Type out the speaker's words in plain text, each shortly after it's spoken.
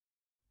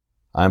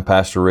I'm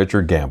Pastor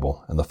Richard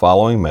Gamble, and the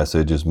following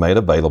message is made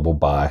available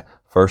by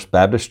First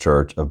Baptist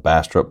Church of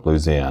Bastrop,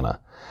 Louisiana.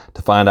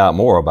 To find out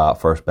more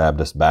about First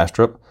Baptist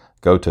Bastrop,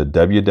 go to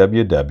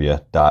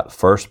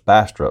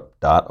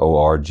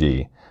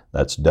www.firstbastrop.org.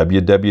 That's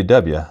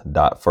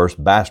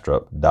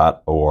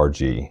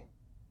www.firstbastrop.org.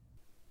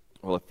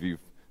 Well, if you've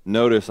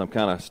noticed, I'm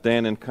kind of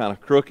standing kind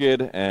of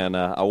crooked, and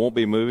I won't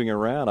be moving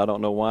around. I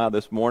don't know why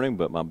this morning,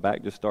 but my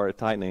back just started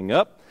tightening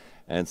up,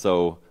 and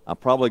so I'm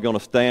probably going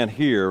to stand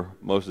here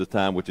most of the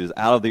time, which is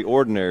out of the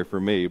ordinary for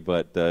me,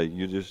 but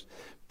you just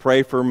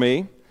pray for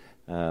me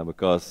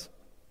because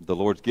the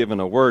Lord's given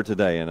a word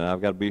today, and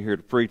I've got to be here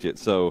to preach it.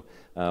 So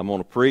I'm going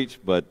to preach,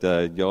 but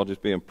y'all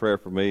just be in prayer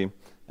for me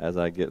as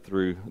I get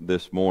through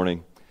this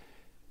morning.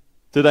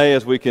 Today,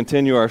 as we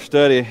continue our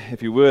study,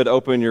 if you would,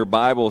 open your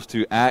Bibles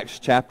to Acts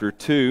chapter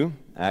 2.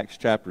 Acts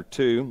chapter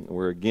 2.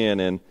 We're again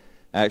in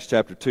Acts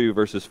chapter 2,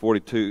 verses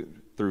 42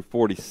 through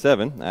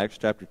 47. Acts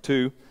chapter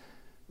 2,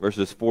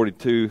 verses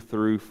 42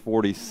 through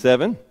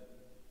 47.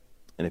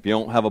 And if you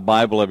don't have a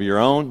Bible of your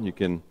own, you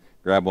can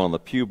grab one of the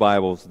Pew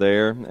Bibles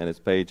there, and it's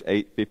page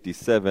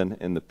 857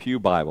 in the Pew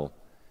Bible.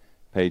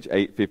 Page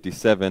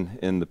 857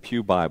 in the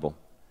Pew Bible.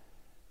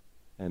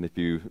 And if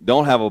you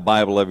don't have a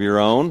Bible of your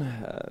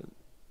own,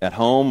 at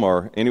home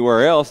or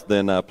anywhere else,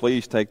 then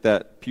please take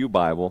that Pew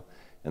Bible,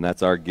 and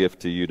that's our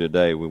gift to you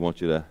today. We want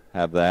you to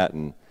have that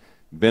and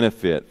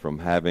benefit from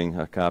having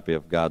a copy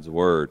of God's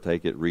Word.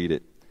 Take it, read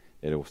it.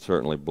 It will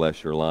certainly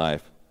bless your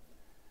life.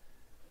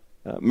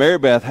 Mary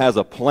Beth has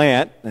a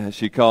plant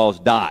she calls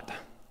Dot.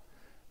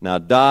 Now,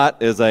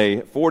 Dot is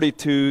a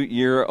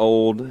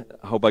 42-year-old,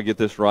 I hope I get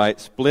this right,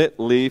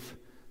 split-leaf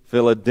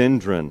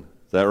philodendron.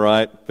 Is that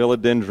right?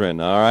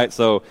 Philodendron. All right,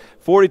 so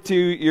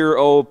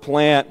 42-year-old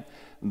plant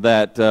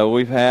that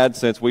we've had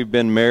since we've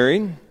been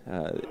married.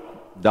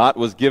 Dot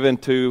was given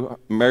to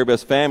Mary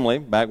Beth's family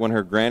back when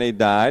her granny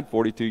died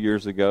 42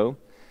 years ago.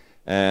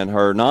 And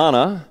her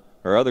Nana,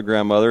 her other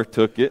grandmother,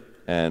 took it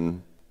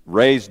and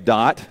raised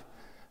Dot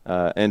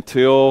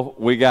until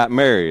we got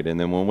married. And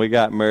then when we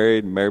got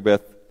married, Mary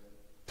Beth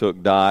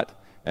took Dot,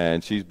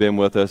 and she's been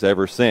with us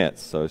ever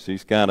since. So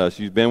she's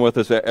been with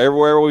us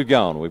everywhere we've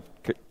gone. We've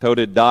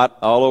toted Dot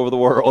all over the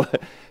world.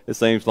 It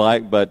seems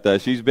like,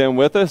 but she's been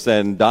with us,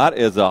 and Dot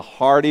is a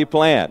hardy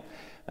plant.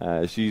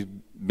 She's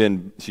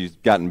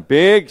gotten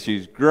big,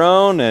 she's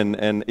grown,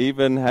 and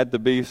even had to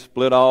be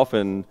split off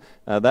and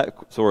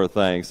that sort of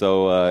thing.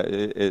 So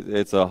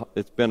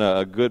it's been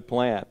a good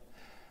plant.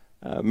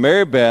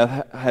 Mary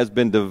Beth has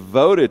been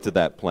devoted to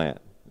that plant.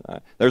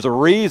 There's a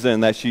reason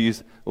that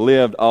she's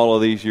lived all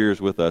of these years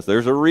with us.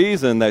 There's a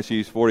reason that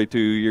she's 42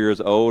 years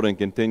old and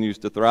continues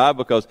to thrive,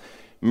 because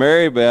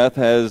Mary Beth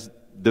has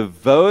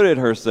devoted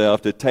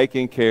herself to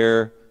taking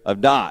care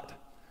of Dot,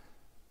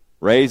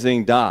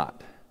 raising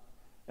Dot.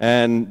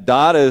 And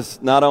Dot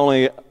is not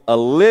only a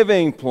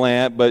living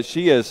plant, but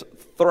she is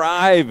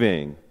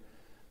thriving.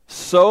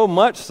 So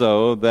much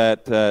so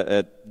that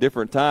at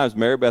different times,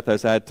 Mary Beth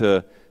has had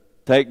to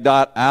take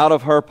Dot out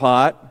of her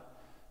pot,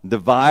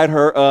 divide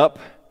her up,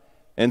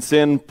 and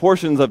send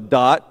portions of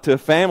Dot to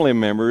family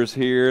members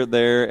here,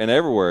 there, and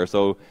everywhere.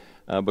 So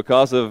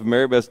because of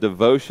Mary Beth's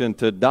devotion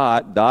to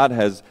Dot, Dot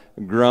has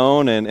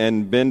grown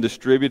and been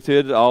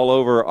distributed all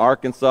over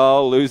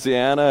Arkansas,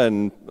 Louisiana,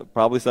 and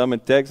probably some in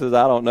Texas.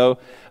 I don't know.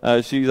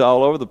 She's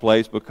all over the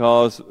place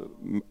because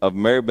of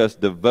Mary Beth's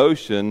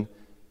devotion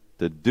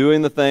to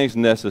doing the things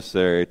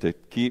necessary to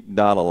keep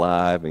Dot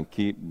alive and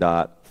keep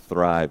Dot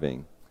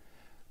thriving.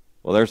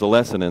 Well, there's a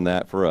lesson in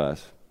that for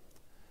us.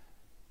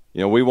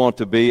 You know, we want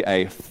to be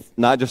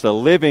not just a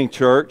living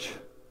church,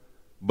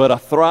 but a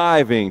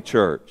thriving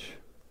church.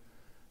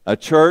 A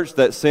church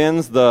that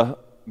sends the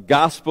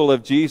gospel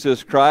of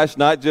Jesus Christ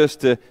not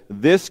just to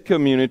this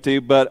community,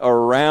 but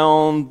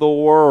around the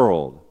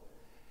world.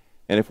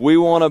 And if we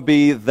want to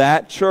be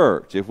that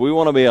church, if we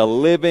want to be a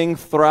living,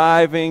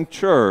 thriving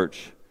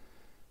church,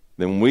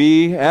 then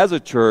we as a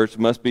church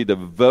must be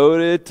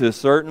devoted to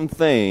certain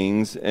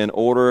things in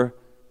order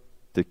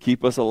to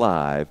keep us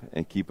alive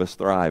and keep us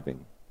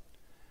thriving.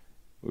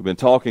 We've been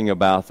talking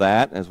about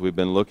that as we've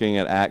been looking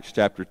at Acts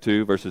chapter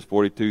 2, verses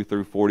 42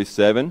 through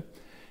 47.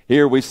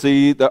 Here we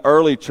see the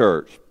early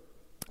church.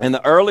 And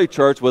the early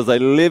church was a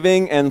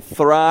living and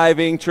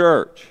thriving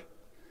church.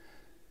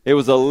 It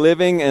was a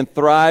living and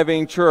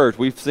thriving church.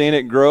 We've seen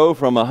it grow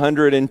from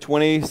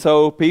 120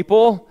 so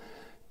people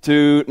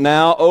to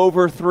now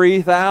over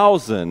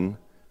 3,000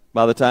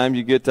 by the time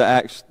you get to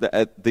Acts,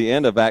 at the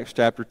end of Acts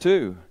chapter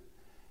 2.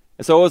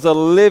 And so it was a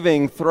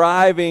living,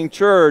 thriving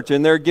church,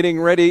 and they're getting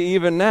ready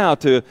even now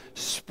to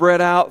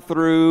spread out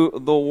through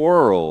the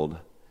world.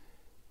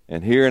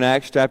 And here in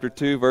Acts chapter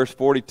 2, verse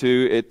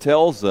 42, it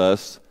tells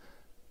us,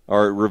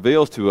 or it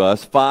reveals to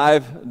us,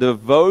 5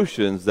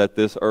 devotions that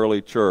this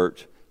early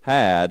church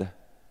had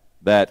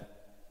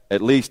that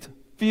at least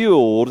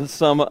fueled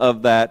some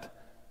of that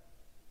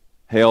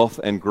health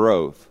and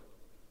growth.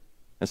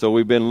 And so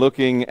we've been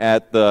looking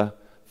at the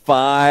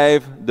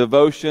 5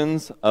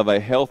 devotions of a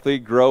healthy,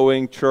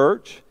 growing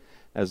church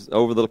as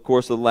over the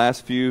course of the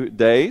last few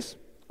days,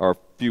 or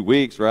few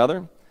weeks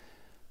rather.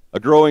 A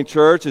growing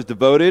church is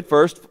devoted,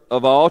 first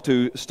of all,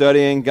 to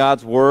studying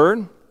God's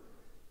Word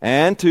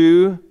and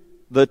to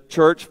the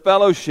church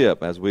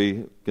fellowship, as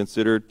we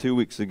considered 2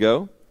 weeks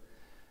ago.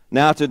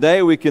 Now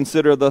today we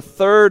consider the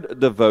third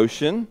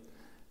devotion.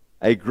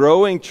 A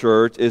growing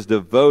church is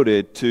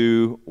devoted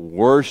to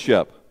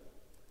worship.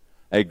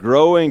 A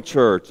growing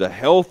church, a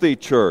healthy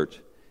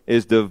church,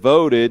 is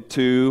devoted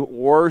to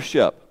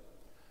worship.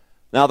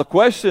 Now the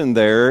question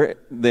there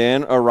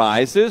then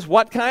arises,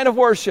 what kind of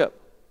worship?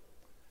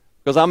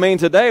 Because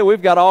today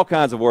we've got all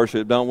kinds of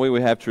worship, don't we?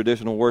 We have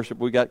traditional worship,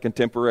 we got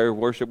contemporary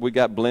worship, we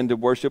got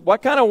blended worship.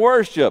 What kind of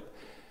worship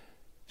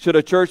should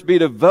a church be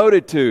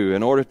devoted to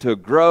in order to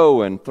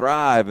grow and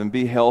thrive and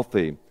be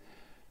healthy?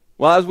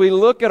 Well, as we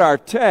look at our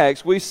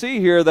text, we see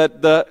here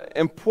that the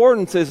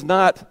importance is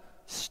not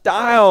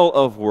style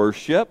of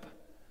worship,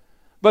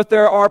 but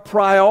there are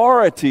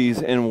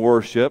priorities in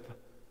worship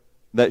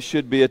that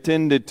should be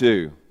attended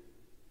to.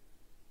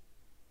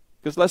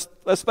 Because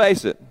let's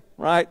face it,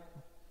 right?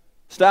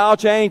 Style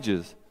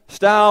changes.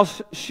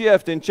 Styles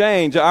shift and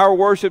change. Our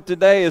worship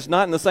today is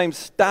not in the same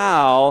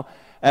style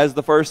as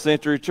the first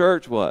century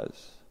church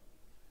was.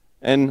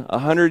 And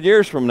 100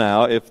 years from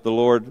now, if the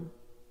Lord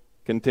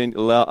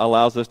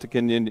allows us to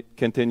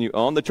continue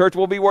on, the church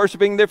will be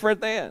worshiping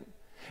different then.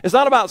 It's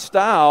not about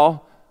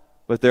style,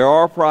 but there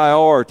are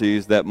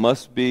priorities that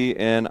must be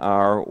in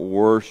our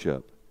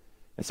worship.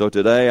 And so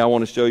today I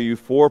want to show you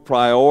 4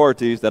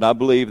 priorities that I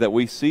believe that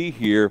we see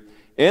here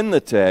in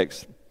the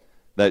text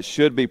that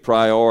should be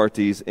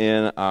priorities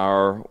in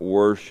our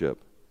worship.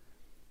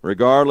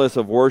 Regardless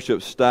of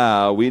worship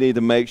style, we need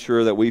to make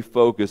sure that we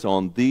focus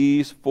on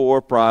these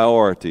 4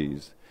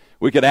 priorities.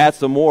 We could add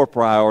some more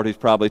priorities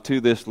probably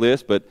to this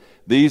list, but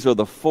these are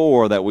the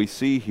 4 that we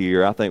see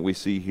here, I think we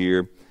see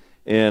here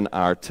in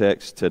our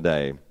text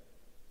today.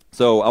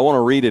 So I want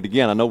to read it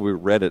again. I know we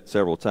read it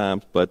several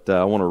times, but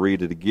I want to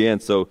read it again.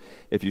 So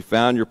if you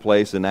found your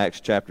place in Acts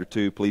chapter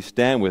 2, please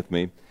stand with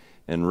me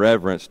in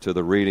reverence to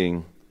the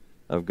reading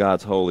of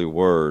God's holy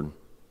word.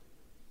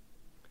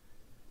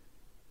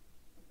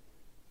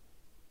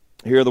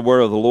 Hear the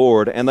word of the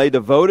Lord. And they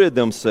devoted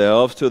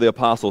themselves to the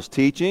apostles'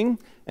 teaching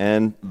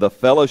and the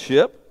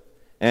fellowship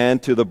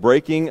and to the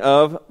breaking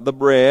of the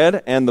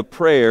bread and the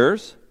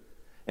prayers.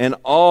 And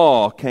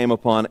awe came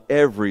upon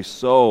every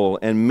soul,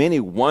 and many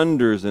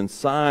wonders and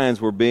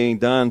signs were being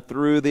done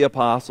through the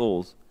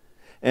apostles.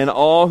 And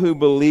all who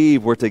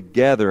believed were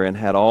together and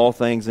had all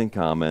things in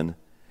common.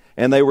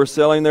 And they were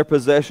selling their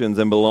possessions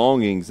and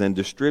belongings and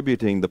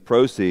distributing the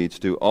proceeds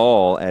to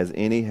all as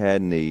any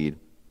had need.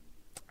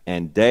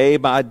 And day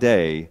by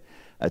day,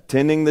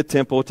 attending the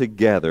temple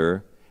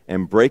together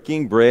and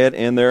breaking bread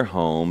in their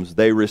homes,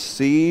 they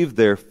received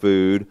their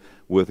food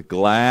with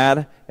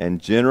glad and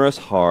generous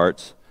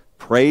hearts,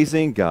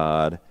 praising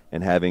God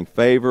and having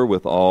favor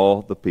with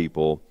all the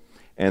people.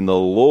 And the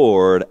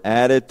Lord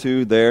added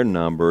to their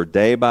number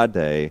day by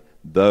day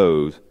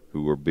those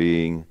who were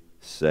being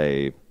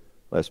saved.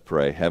 Let's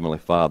pray. Heavenly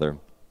Father,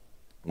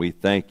 we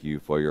thank you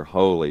for your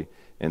holy,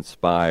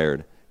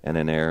 inspired, and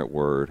inerrant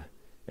word.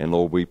 And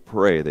Lord, we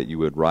pray that you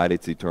would write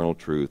its eternal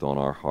truth on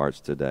our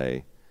hearts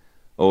today.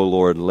 Oh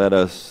Lord, let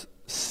us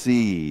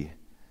see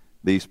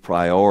these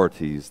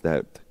priorities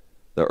that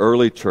the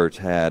early church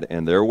had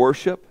in their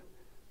worship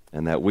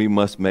and that we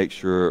must make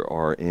sure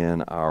are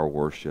in our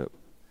worship.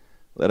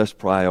 Let us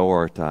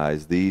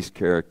prioritize these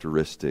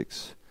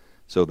characteristics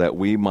so that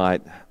we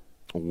might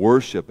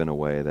worship in a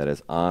way that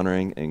is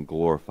honoring and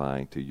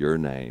glorifying to your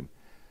name.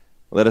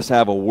 Let us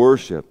have a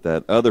worship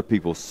that other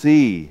people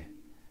see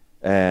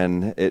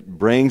and it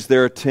brings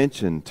their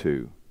attention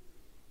to,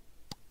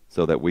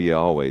 so that we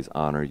always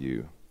honor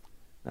you.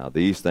 Now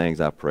these things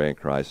I pray in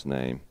Christ's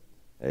name.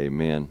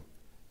 Amen.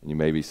 And you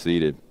may be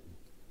seated.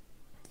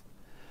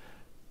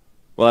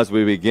 Well, as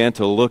we begin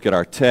to look at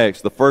our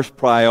text, the first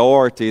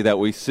priority that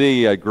we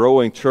see a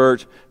growing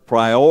church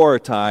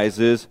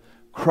prioritizes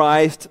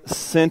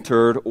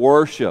Christ-centered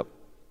worship.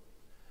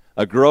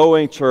 A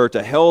growing church,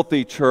 a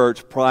healthy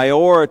church,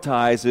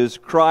 prioritizes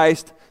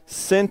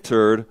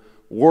Christ-centered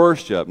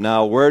worship.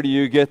 Now, where do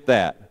you get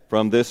that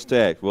from this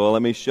text? Well,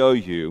 let me show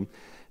you.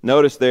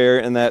 Notice there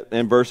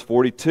in verse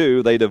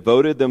 42, they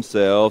devoted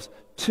themselves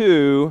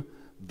to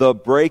the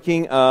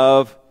breaking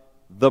of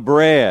the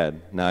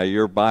bread. Now,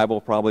 your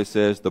Bible probably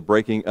says the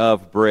breaking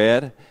of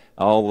bread.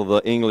 All of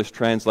the English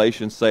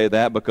translations say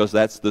that because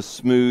that's the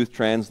smooth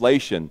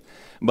translation.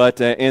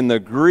 But in the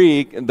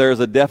Greek, there's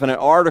a definite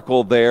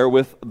article there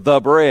with the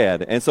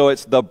bread. And so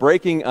it's the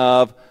breaking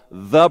of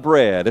the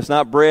bread. It's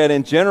not bread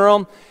in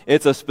general.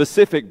 It's a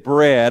specific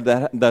bread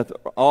that the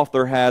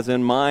author has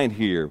in mind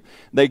here.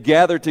 They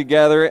gathered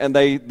together and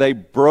they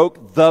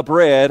broke the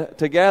bread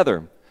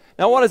together.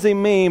 Now, what does he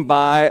mean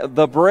by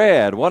the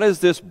bread? What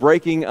is this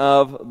breaking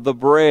of the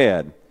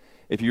bread?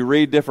 If you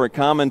read different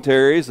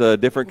commentaries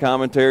have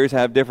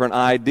different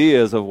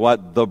ideas of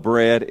what the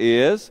bread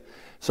is.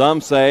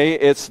 Some say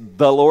it's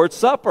the Lord's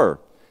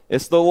Supper.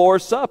 It's the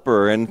Lord's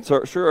Supper. And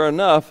sure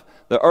enough,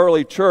 the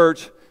early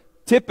church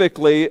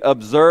typically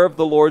observed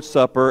the Lord's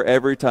Supper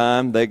every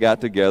time they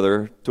got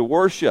together to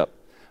worship.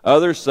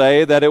 Others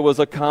say that it was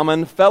a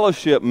common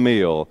fellowship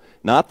meal,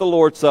 not the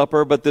Lord's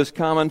Supper, but this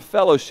common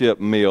fellowship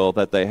meal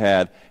that they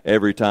had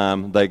every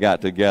time they got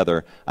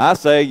together. I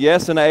say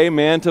yes and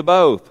amen to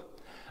both.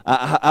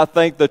 I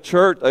think the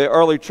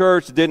early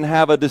church didn't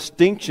have a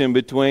distinction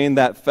between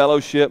that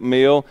fellowship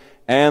meal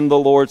and the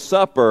Lord's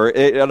Supper.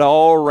 It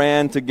all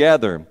ran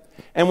together.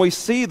 And we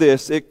see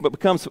this, it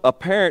becomes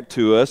apparent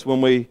to us when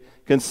we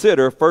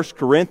consider 1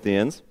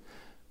 Corinthians.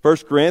 1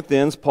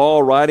 Corinthians,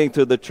 Paul writing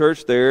to the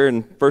church there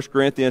in 1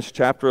 Corinthians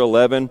chapter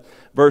 11,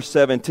 verse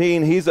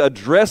 17, he's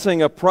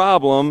addressing a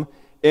problem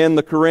in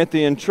the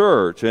Corinthian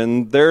church,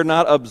 and they're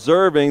not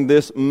observing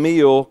this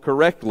meal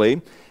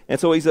correctly. And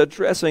so he's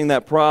addressing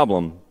that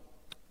problem.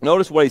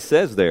 Notice what he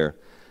says there.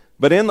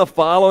 But in the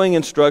following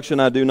instruction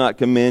I do not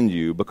commend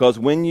you, because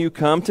when you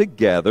come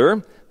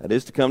together, that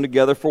is to come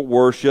together for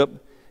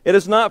worship, it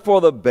is not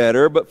for the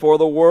better, but for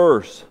the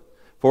worse.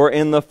 For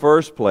in the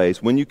first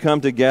place, when you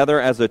come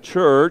together as a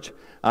church,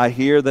 I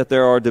hear that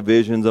there are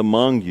divisions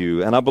among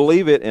you. And I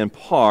believe it in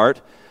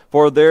part,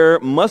 for there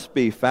must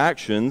be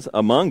factions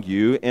among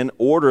you in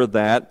order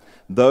that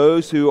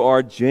those who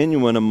are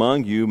genuine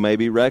among you may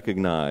be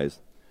recognized.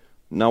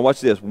 Now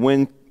watch this.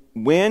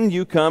 When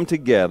you come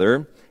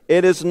together,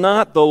 it is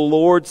not the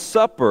Lord's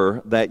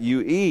Supper that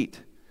you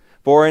eat.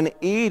 For in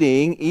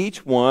eating,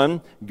 each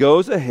one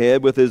goes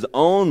ahead with his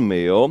own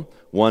meal.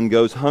 One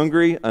goes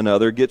hungry,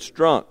 another gets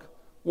drunk.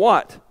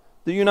 What?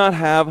 Do you not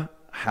have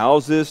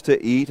houses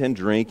to eat and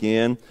drink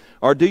in?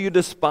 Or do you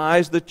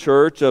despise the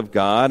church of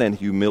God and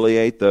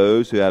humiliate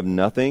those who have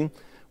nothing?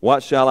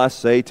 What shall I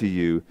say to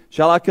you?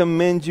 Shall I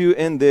commend you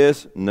in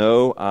this?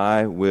 No,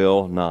 I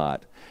will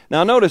not.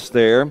 Now notice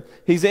there,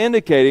 he's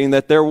indicating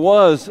that there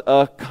was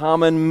a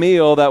common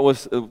meal that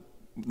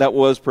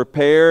was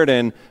prepared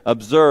and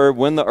observed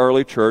when the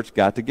early church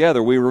got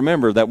together. We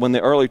remember that when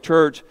the early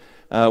church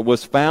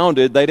was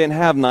founded, they didn't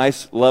have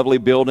nice, lovely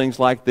buildings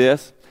like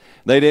this.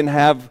 They didn't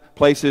have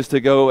places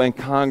to go and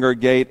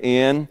congregate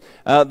in.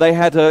 They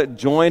had to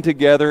join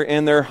together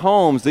in their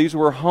homes. These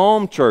were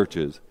home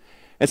churches.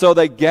 And so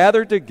they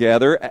gathered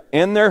together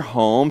in their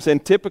homes,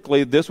 and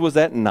typically this was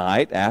at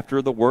night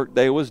after the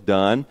workday was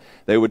done.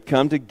 They would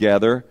come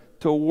together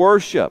to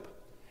worship.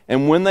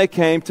 And when they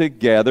came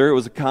together, it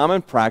was a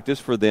common practice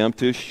for them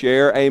to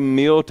share a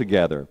meal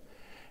together.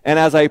 And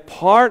as a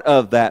part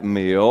of that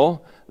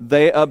meal,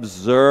 they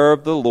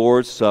observed the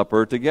Lord's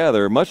Supper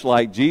together, much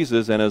like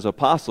Jesus and his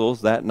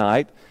apostles that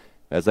night.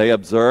 As they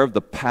observed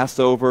the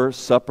Passover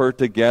supper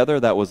together,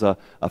 that was a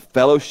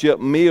fellowship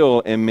meal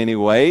in many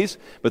ways,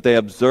 but they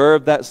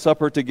observed that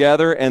supper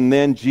together, and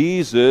then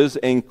Jesus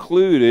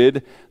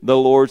included the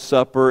Lord's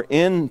Supper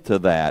into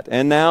that.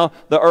 And now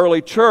the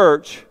early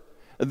church,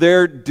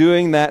 they're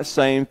doing that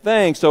same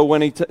thing. So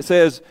when he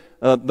says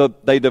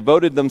they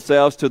devoted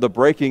themselves to the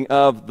breaking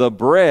of the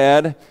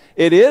bread,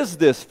 it is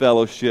this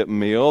fellowship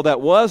meal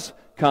that was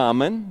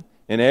common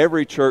in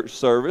every church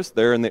service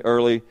there in the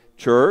early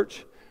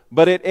church.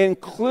 But it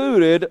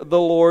included the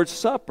Lord's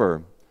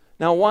Supper.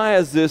 Now, why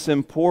is this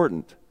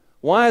important?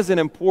 Why is it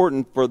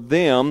important for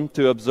them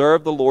to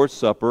observe the Lord's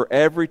Supper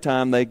every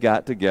time they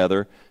got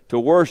together to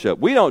worship?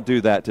 We don't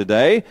do that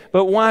today,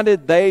 but why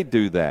did they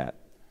do that?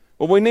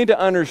 Well, we need to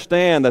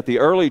understand that the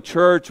early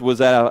church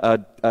was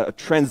at a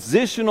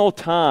transitional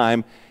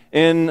time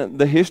in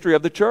the history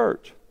of the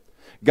church.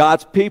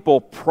 God's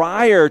people,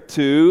 prior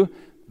to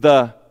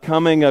the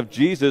coming of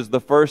Jesus, the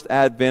first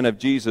advent of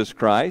Jesus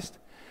Christ,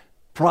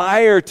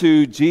 prior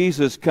to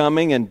Jesus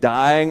coming and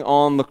dying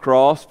on the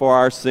cross for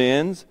our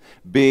sins,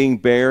 being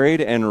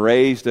buried and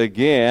raised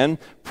again,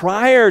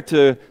 prior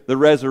to the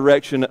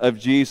resurrection of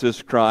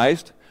Jesus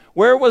Christ,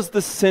 where was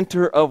the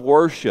center of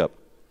worship?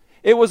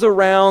 It was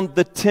around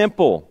the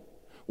temple.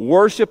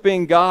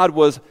 Worshiping God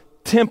was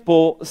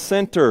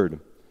temple-centered.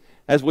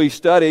 As we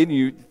studied,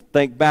 you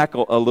think back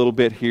a little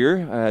bit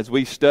here, as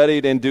we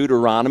studied in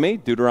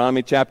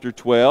Deuteronomy chapter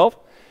 12,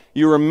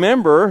 you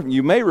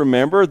may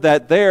remember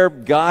that there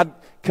God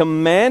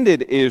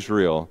commanded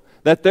Israel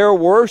that their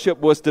worship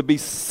was to be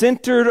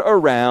centered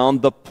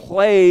around the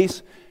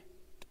place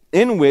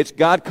in which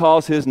God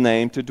calls his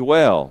name to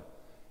dwell.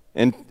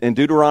 In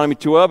Deuteronomy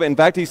 12, in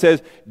fact, he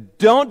says,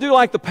 don't do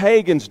like the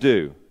pagans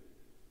do.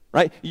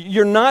 Right?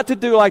 You're not to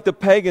do like the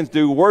pagans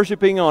do,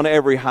 worshiping on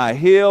every high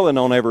hill and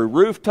on every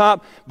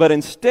rooftop, but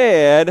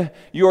instead,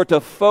 you are to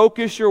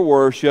focus your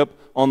worship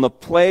on the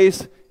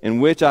place in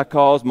which I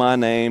cause my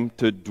name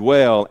to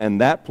dwell. And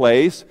that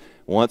place,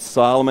 once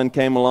Solomon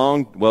came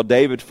along, well,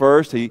 David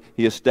first, he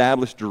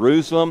established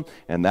Jerusalem,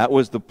 and that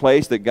was the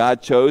place that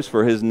God chose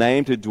for his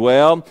name to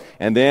dwell.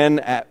 And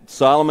then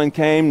Solomon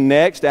came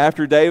next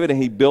after David,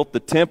 and he built the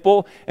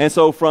temple. And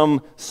so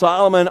from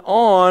Solomon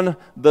on,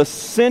 the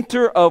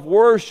center of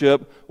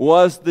worship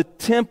was the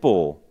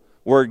temple,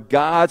 where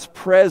God's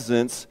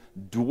presence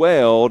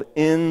dwelled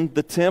in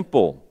the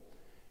temple.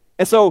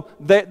 And so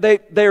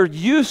they're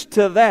used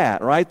to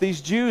that, right?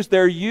 These Jews,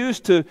 they're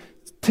used to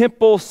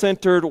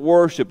temple-centered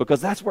worship because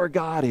that's where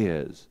God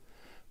is.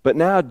 But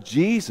now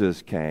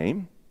Jesus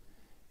came.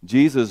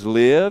 Jesus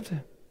lived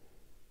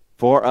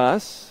for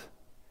us.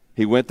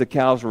 He went to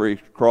Calvary's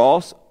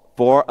cross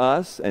for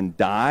us and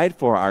died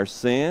for our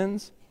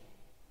sins.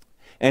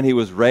 And he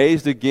was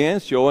raised again,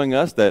 showing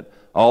us that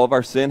all of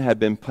our sin had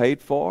been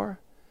paid for.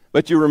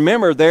 But you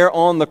remember there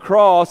on the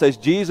cross, as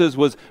Jesus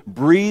was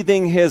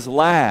breathing his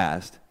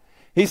last,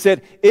 he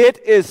said, "It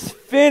is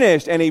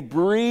finished," and he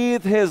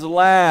breathed his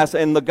last.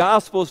 And the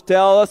Gospels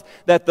tell us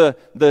that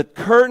the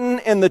curtain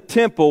in the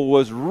temple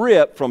was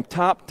ripped from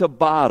top to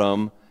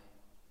bottom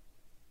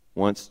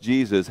once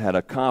Jesus had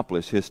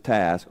accomplished his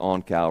task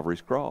on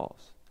Calvary's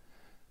cross.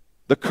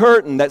 The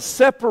curtain that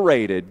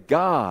separated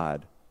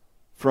God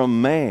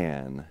from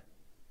man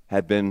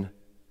had been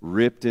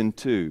ripped in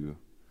two,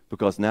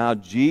 because now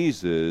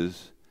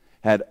Jesus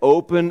had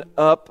opened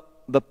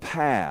up the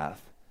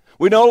path.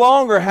 We no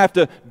longer have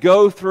to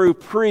go through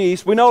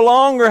priests. We no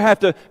longer have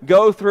to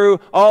go through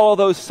all of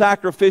those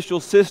sacrificial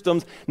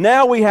systems.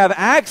 Now we have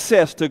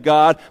access to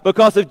God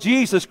because of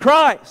Jesus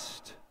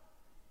Christ.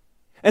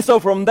 And so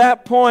from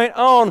that point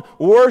on,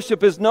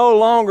 worship is no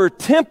longer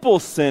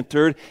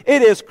temple-centered.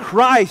 It is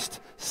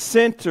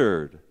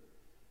Christ-centered.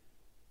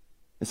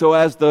 And so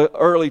as the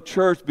early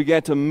church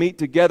began to meet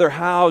together,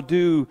 how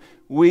do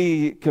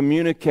we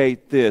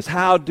communicate this?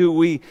 How do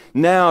we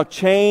now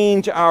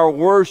change our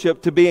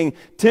worship to being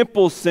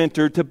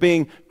temple-centered, to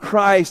being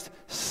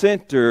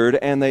Christ-centered?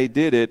 And they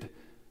did it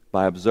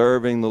by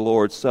observing the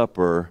Lord's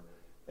Supper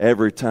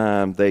every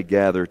time they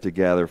gathered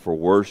together for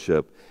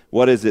worship.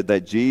 What is it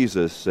that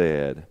Jesus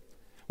said?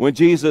 When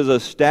Jesus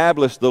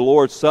established the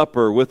Lord's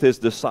Supper with his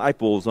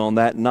disciples on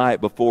that night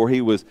before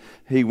he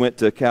went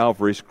to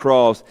Calvary's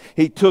cross,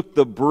 he took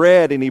the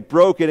bread and he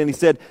broke it and he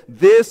said,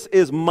 "This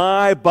is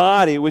my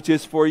body, which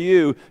is for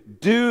you.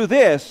 Do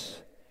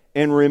this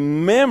in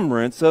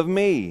remembrance of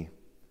me."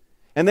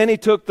 And then he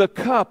took the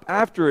cup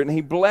after it and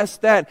he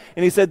blessed that.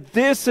 And he said,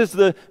 "This is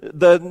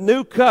the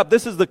new cup.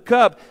 This is the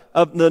cup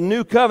of the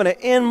new covenant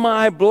in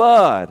my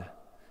blood.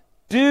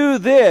 Do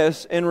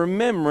this in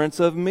remembrance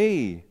of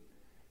me."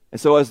 And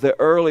so as the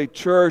early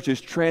church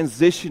is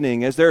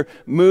transitioning, as they're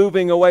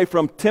moving away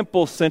from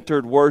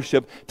temple-centered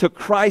worship to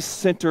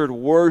Christ-centered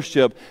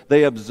worship,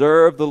 they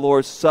observed the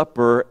Lord's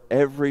Supper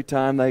every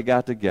time they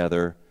got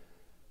together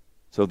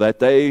so that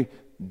they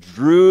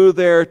drew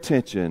their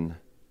attention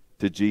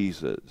to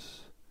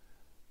Jesus.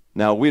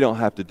 Now, we don't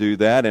have to do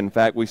that. In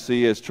fact, we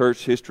see as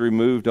church history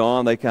moved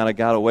on, they kind of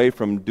got away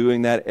from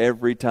doing that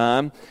every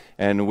time.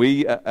 And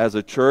we, as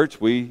a church,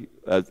 we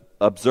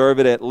observe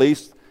it at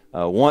least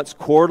once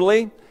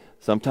quarterly.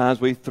 Sometimes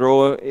we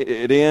throw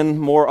it in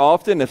more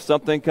often if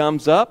something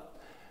comes up.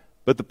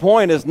 But the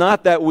point is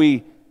not that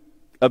we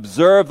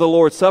observe the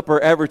Lord's Supper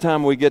every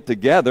time we get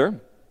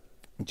together.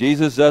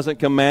 Jesus doesn't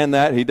command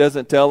that. He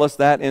doesn't tell us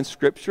that in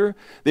Scripture.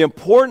 The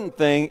important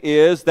thing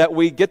is that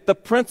we get the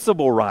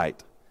principle right.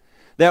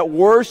 That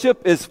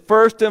worship is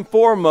first and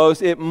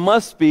foremost, it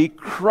must be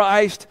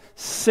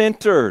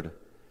Christ-centered.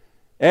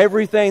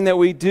 Everything that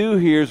we do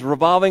here is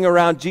revolving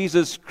around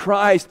Jesus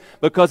Christ,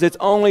 because it's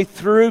only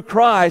through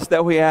Christ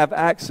that we have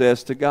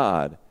access to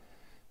God.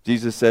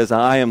 Jesus says,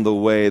 "I am the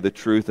way, the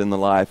truth, and the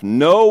life.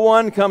 No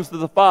one comes to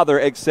the Father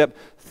except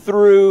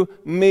through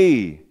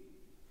me."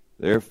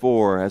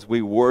 Therefore, as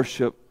we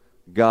worship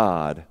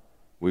God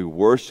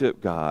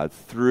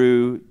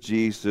through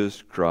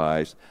Jesus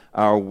Christ.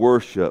 Our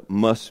worship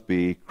must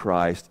be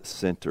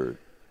Christ-centered.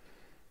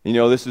 You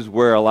know, this is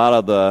where a lot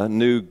of the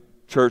new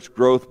church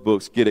growth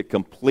books get it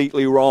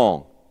completely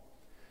wrong.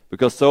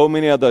 Because so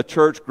many of the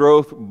church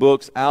growth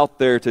books out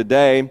there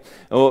today,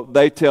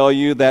 they tell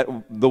you that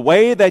the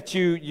way that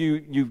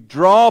you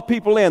draw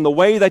people in, the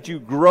way that you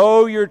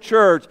grow your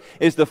church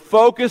is to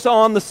focus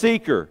on the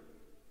seeker.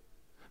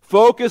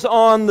 Focus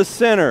on the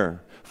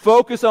sinner.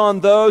 Focus on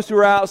those who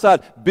are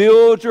outside.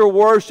 Build your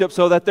worship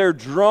so that they're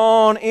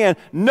drawn in.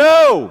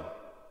 No!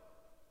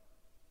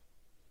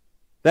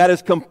 That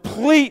is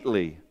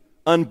completely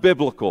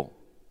unbiblical.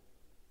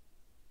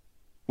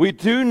 We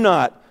do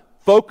not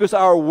focus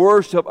our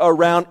worship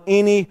around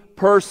any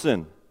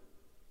person,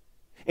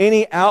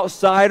 any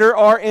outsider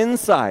or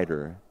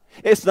insider.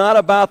 It's not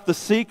about the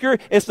seeker.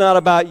 It's not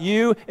about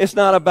you. It's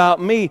not about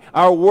me.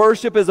 Our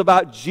worship is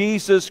about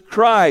Jesus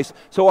Christ.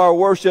 So our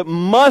worship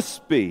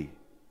must be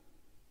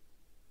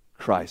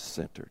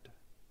Christ-centered.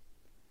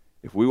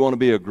 If we want to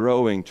be a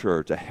growing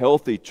church, a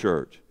healthy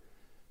church,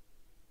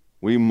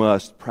 we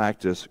must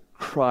practice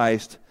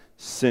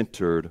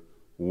Christ-centered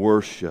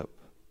worship.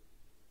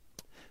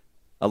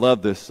 I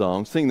love this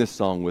song. Sing this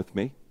song with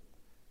me.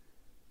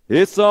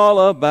 It's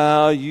all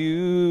about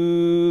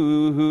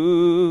you,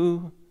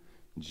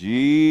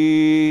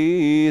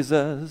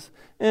 Jesus,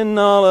 and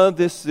all of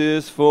this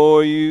is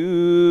for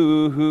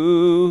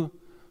you,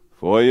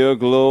 for your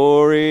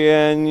glory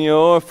and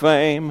your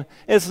fame.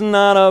 It's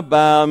not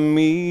about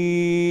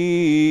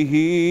me,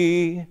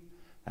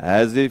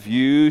 as if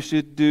you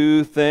should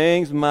do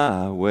things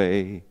my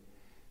way.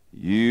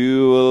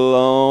 You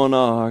alone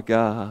are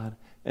God,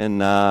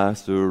 and I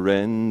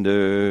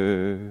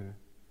surrender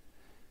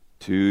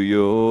to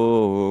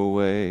your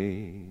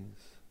ways.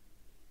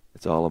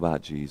 It's all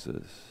about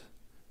Jesus.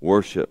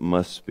 Worship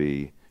must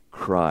be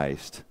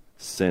Christ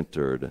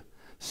centered.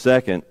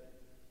 Second,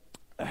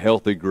 a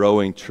healthy,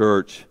 growing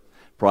church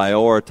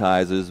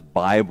prioritizes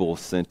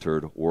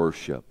Bible-centered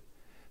worship.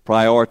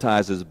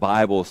 Prioritizes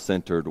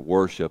Bible-centered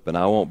worship. And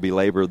I won't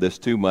belabor this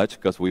too much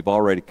because we've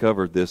already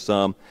covered this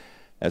some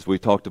as we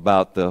talked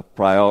about the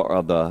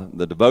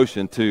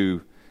devotion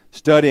to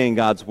studying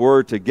God's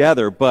Word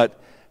together. But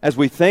as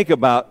we think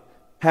about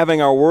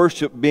having our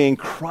worship being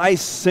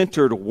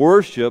Christ-centered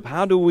worship,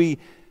 how do we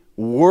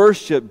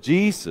worship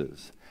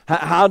Jesus?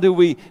 How do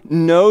we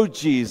know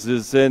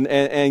Jesus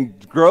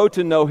and grow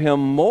to know Him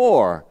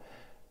more?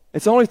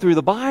 It's only through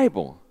the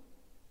Bible.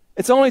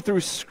 It's only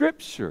through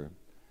Scripture.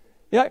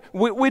 Yeah,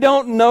 we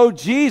don't know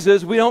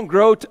Jesus. We don't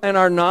grow in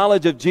our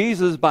knowledge of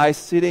Jesus by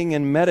sitting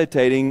and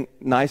meditating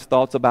nice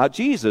thoughts about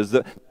Jesus.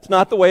 That's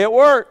not the way it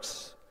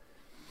works.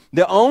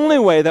 The only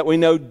way that we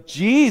know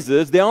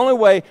Jesus, the only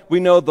way we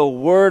know the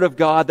Word of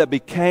God that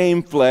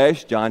became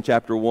flesh, John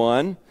chapter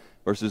 1,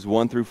 verses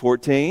 1 through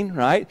 14,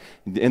 right?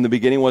 In the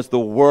beginning was the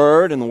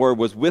Word, and the Word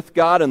was with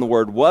God, and the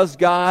Word was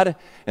God,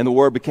 and the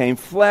Word became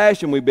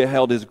flesh, and we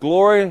beheld His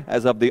glory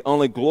as of the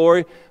only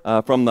glory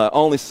from the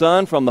only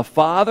Son, from the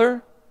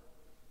Father.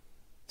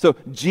 So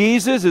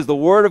Jesus is the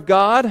Word of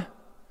God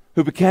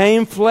who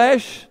became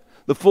flesh,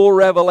 the full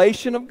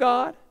revelation of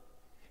God.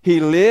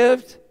 He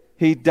lived,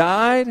 He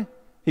died,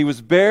 He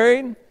was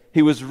buried,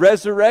 He was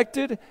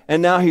resurrected,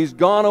 and now He's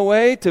gone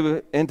away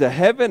into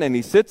heaven, and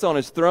He sits on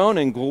His throne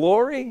in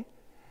glory.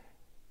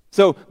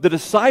 So the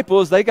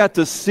disciples, they got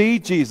to see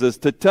Jesus,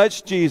 to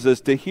touch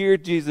Jesus, to hear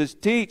Jesus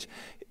teach,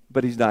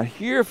 but He's not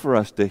here for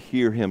us to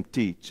hear Him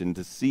teach and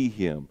to see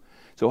Him.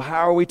 So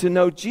how are we to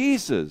know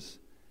Jesus?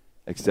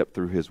 Except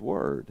through His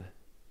Word.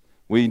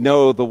 We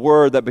know the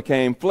Word that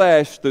became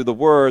flesh through the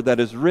Word that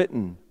is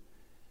written.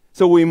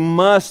 So we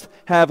must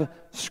have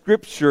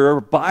Scripture,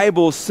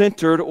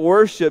 Bible-centered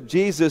worship.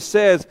 Jesus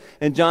says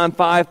in John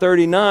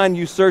 5:39,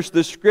 you search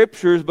the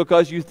Scriptures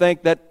because you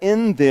think that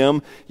in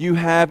them you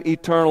have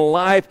eternal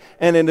life,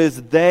 and it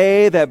is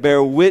they that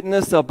bear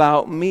witness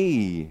about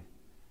me.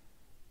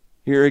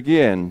 Here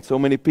again, so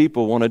many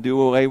people want to do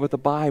away with the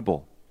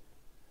Bible.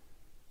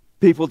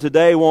 People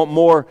today want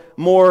more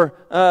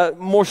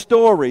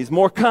stories,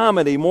 more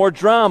comedy, more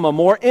drama,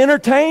 more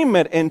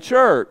entertainment in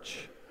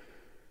church,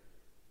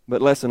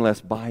 but less and less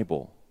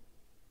Bible,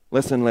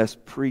 less and less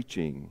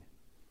preaching.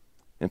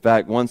 In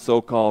fact, one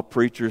so-called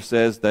preacher has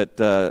said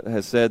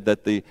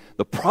that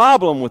the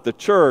problem with the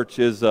church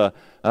is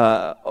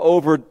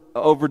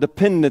over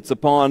dependence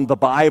upon the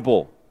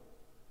Bible.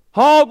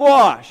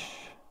 Hogwash.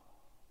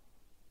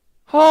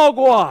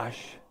 Hogwash.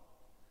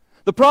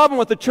 The problem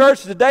with the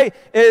church today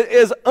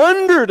is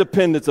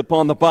under-dependence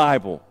upon the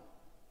Bible.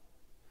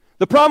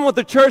 The problem with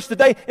the church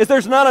today is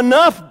there's not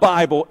enough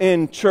Bible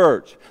in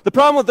church. The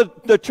problem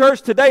with the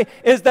church today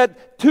is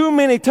that too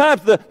many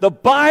times the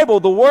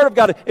Bible, the Word of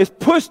God, is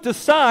pushed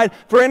aside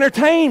for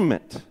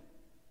entertainment.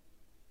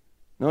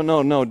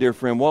 No, dear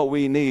friend. What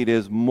we need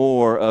is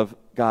more of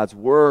God's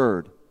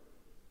Word,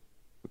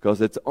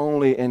 because it's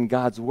only in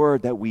God's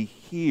Word that we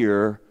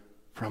hear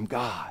from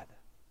God.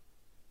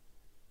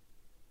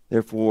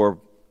 Therefore,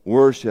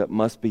 worship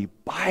must be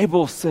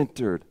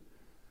Bible-centered,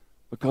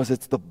 because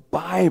it's the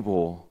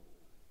Bible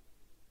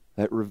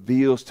that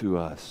reveals to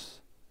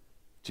us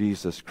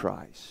Jesus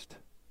Christ.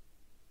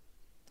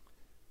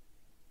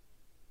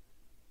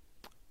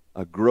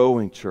 A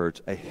growing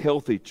church, a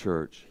healthy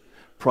church,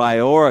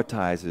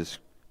 prioritizes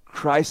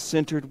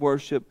Christ-centered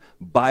worship,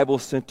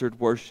 Bible-centered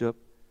worship,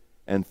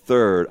 and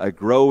third, a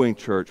growing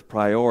church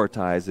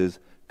prioritizes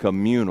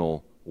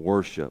communal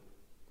worship.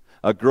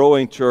 A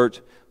growing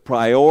church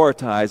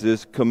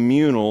prioritizes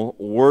communal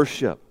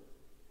worship.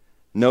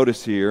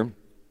 Notice here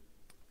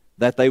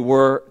that they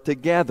were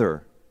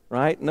together,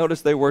 right?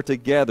 Notice they were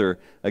together.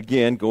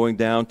 Again, going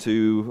down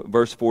to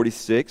verse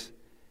 46.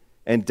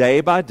 And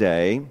day by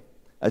day,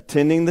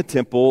 attending the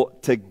temple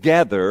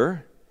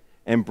together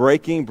and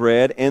breaking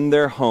bread in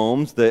their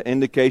homes. The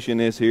indication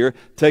is here,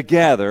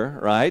 together,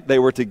 right? They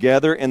were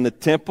together in the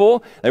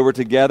temple. They were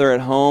together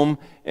at home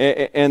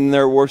in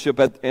their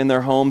worship in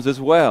their homes as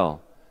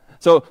well.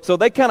 So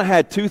they kind of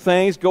had two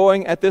things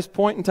going at this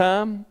point in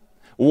time.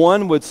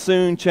 One would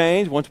soon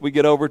change once we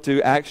get over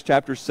to Acts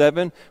chapter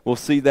 7. We'll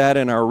see that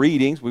in our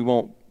readings.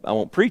 I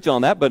won't preach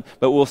on that, but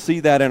we'll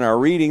see that in our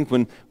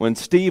readings when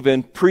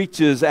Stephen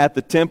preaches at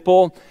the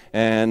temple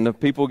and the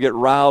people get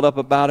riled up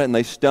about it and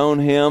they stone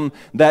him.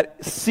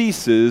 That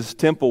ceases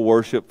temple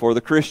worship for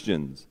the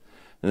Christians.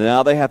 And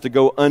now they have to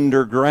go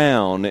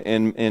underground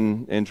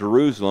in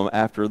Jerusalem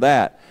after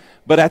that.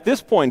 But at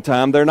this point in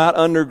time, they're not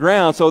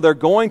underground, so they're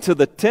going to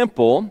the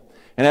temple.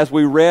 And as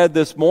we read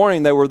this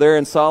morning, they were there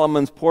in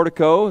Solomon's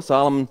portico,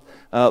 Solomon's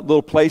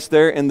little place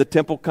there in the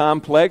temple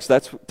complex.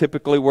 That's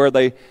typically where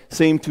they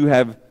seem to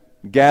have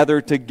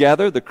gathered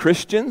together, the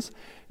Christians.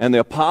 And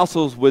the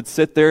apostles would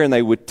sit there and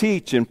they would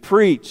teach and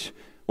preach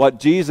what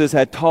Jesus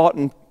had taught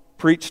and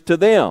preached to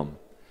them.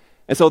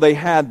 And so they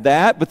had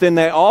that, but then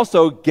they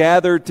also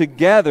gathered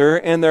together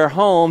in their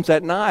homes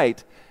at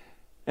night.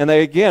 And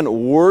they,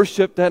 again,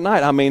 worshiped at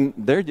night. I mean,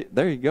 there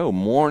you go,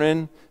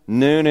 morning,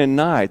 noon and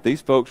night.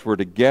 These folks were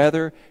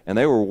together and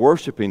they were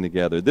worshiping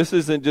together. This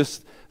isn't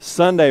just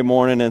Sunday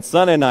morning and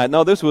Sunday night.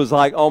 No, this was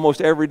like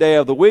almost every day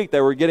of the week they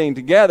were getting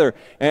together,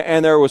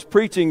 and there was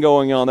preaching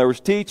going on, there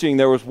was teaching,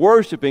 there was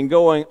worshiping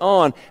going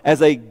on as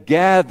they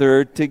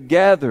gathered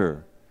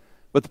together.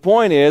 But the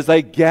point is,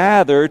 they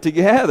gathered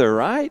together,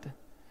 right?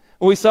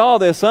 We saw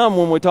this some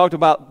when we talked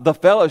about the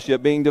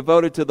fellowship, being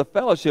devoted to the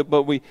fellowship,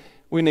 but we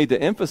need to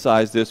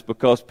emphasize this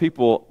because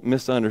people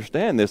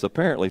misunderstand this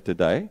apparently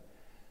today,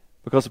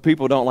 because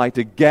people don't like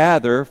to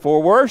gather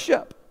for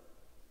worship.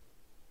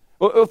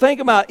 Well, think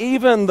about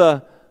even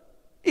the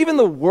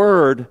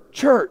word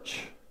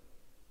church,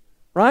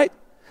 right?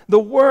 The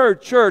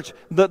word church,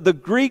 the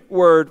Greek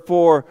word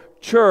for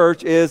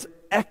church is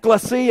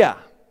ekklesia.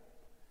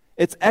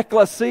 It's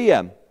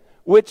ekklesia,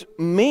 which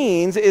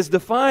is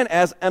defined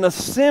as an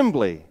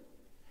assembly,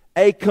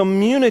 a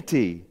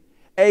community,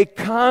 a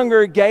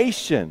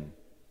congregation.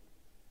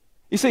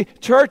 You see,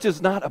 church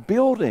is not a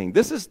building.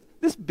 This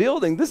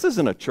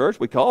isn't a church.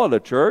 We call it a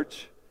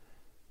church.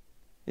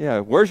 Yeah,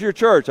 where's your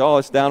church? Oh,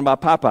 it's down by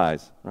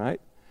Popeyes,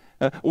 right?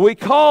 We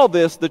call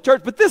this the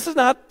church, but this is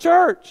not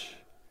church.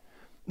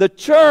 The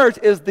church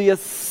is the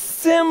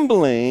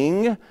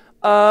assembling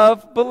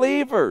of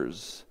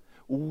believers.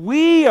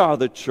 We are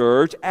the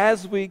church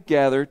as we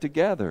gather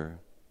together,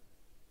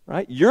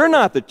 right? You're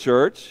not the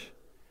church.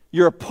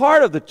 You're a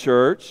part of the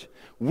church.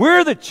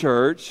 We're the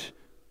church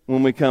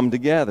when we come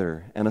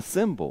together and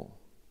assemble.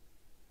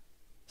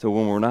 So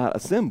when we're not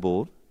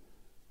assembled,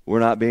 we're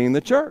not being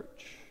the church.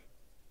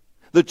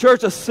 The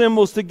church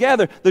assembles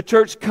together. The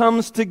church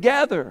comes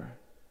together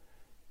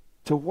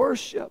to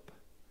worship.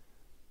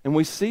 And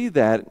we see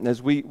that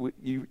as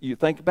you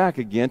think back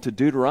again to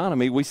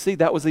Deuteronomy, we see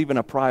that was even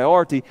a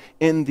priority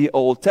in the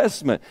Old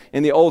Testament.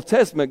 In the Old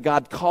Testament,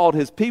 God called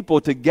His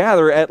people to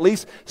gather at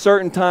least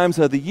certain times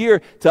of the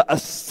year to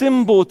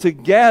assemble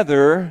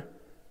together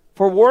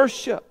for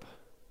worship.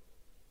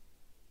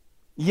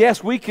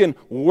 Yes, we can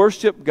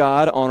worship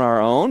God on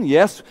our own.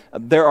 Yes,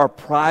 there are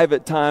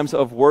private times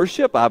of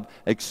worship. I've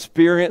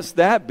experienced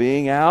that,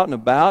 being out and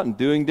about and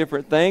doing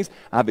different things.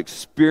 I've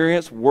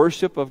experienced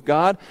worship of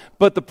God.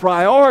 But the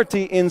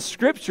priority in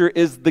Scripture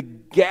is the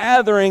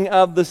gathering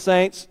of the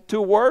saints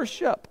to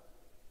worship.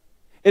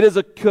 It is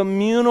a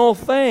communal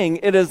thing.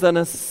 It is an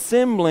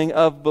assembling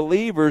of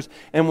believers.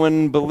 And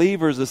when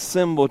believers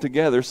assemble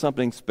together,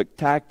 something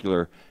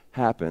spectacular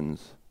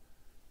happens.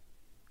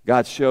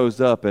 God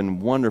shows up in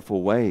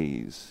wonderful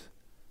ways.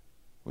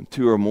 When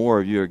two or more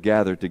of you are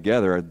gathered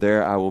together,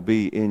 there I will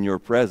be in your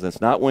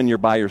presence. Not when you're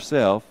by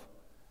yourself,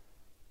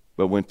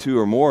 but when two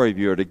or more of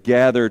you are to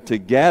gather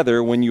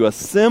together, when you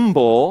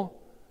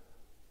assemble,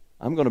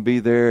 I'm going to be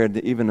there in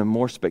even a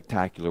more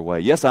spectacular way.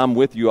 Yes, I'm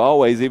with you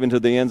always, even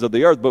to the ends of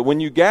the earth. But when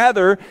you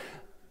gather,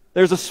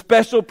 there's a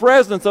special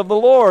presence of the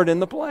Lord in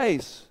the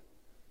place.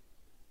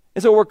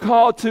 And so we're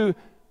called to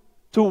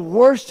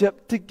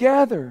worship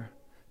together.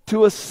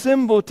 To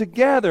assemble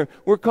together.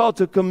 We're called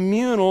to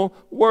communal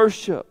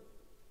worship.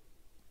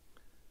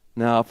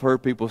 Now, I've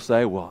heard people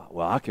say, well,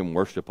 I can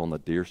worship on the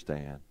deer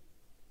stand.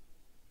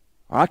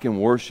 Or I can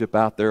worship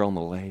out there on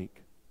the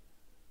lake.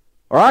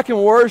 Or I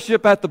can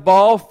worship at the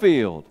ball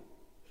field.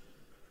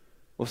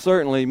 Well,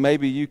 certainly,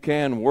 maybe you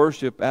can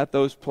worship at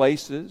those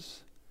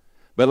places.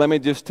 But let me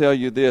just tell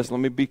you this. Let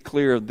me be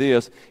clear of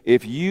this.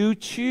 If you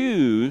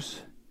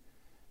choose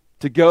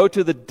to go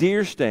to the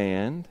deer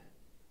stand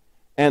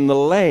and the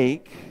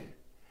lake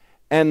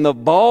and the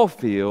ball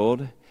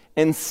field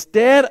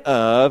instead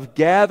of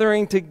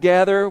gathering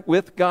together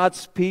with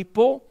God's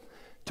people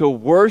to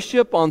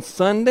worship on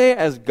Sunday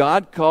as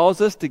God calls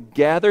us to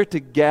gather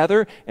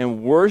together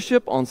and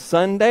worship on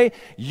Sunday,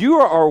 you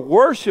are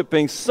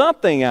worshiping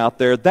something out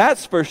there,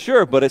 that's for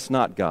sure, but it's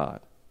not God.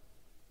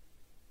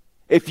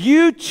 If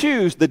you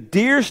choose the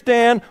deer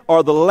stand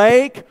or the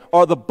lake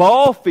or the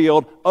ball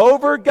field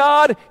over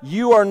God,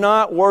 you are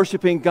not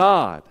worshiping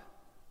God.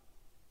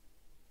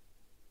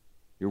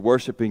 You're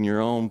worshiping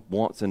your own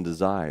wants and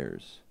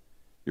desires.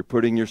 You're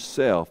putting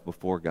yourself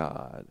before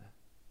God.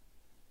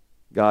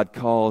 God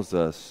calls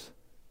us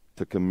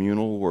to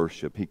communal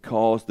worship. He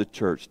calls the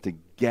church to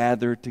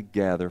gather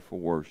together for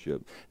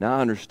worship. Now,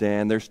 I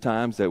understand there's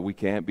times that we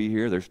can't be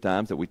here. There's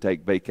times that we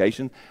take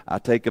vacation. I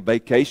take a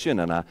vacation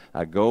and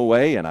I go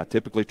away, and I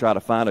typically try to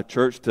find a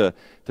church to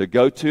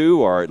go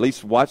to, or at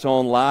least watch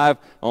on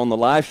the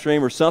live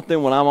stream or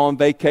something when I'm on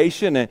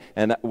vacation,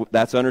 and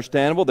that's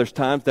understandable. There's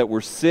times that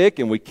we're sick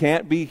and we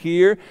can't be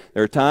here.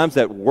 There are times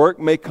that work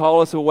may call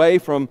us away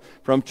from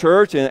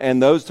church,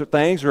 and those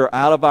things are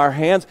out of our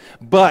hands.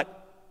 But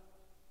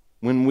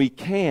when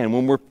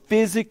we're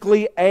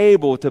physically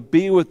able to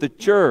be with the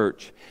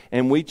church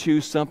and we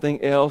choose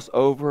something else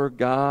over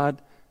God,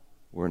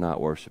 we're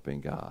not worshiping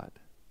God.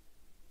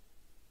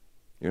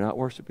 You're not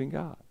worshiping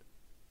God.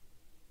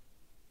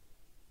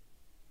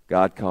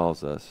 God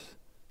calls us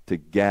to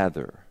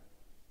gather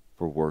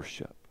for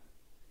worship.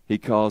 He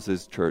calls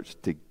His church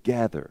to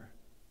gather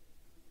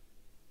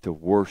to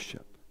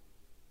worship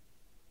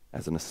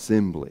as an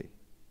assembly.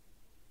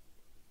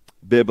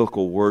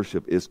 Biblical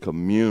worship is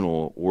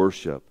communal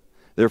worship.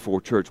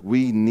 Therefore, church,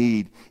 we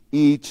need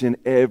each and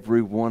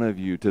every one of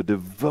you to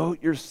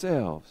devote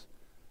yourselves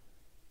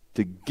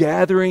to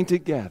gathering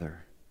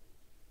together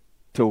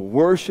to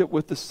worship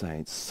with the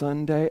saints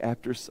Sunday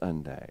after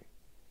Sunday.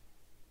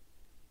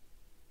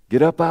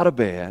 Get up out of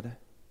bed,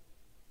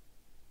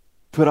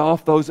 put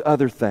off those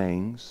other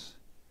things,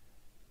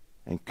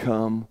 and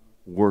come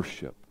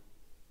worship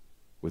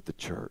with the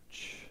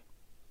church.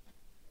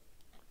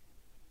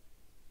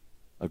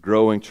 A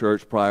growing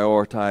church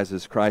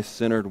prioritizes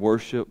Christ-centered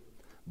worship,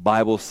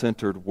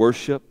 Bible-centered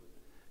worship,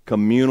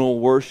 communal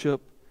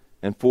worship,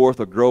 and fourth,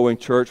 a growing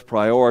church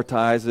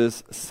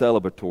prioritizes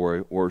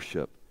celebratory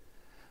worship.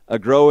 A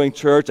growing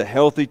church, a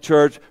healthy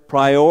church,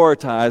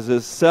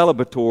 prioritizes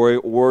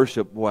celebratory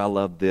worship. Boy, I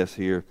love this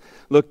here.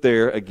 Look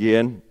there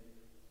again.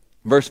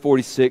 Verse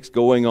 46,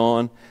 going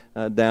on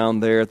down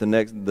there at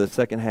the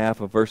second half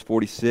of verse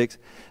 46.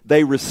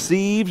 They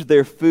received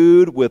their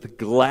food with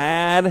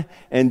glad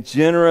and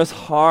generous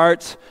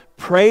hearts,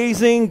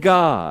 praising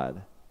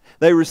God.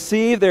 They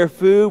received their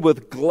food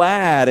with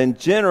glad and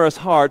generous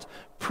hearts,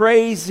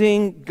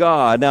 praising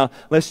God. Now,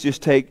 let's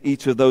just take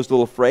each of those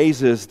little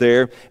phrases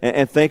there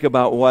and think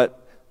about what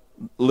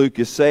Luke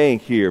is saying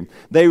here.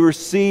 They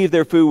receive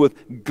their food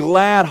with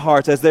glad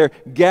hearts as they're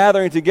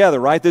gathering together,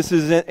 right? This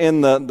is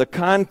in the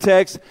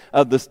context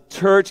of the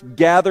church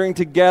gathering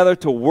together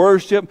to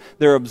worship.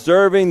 They're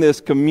observing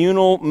this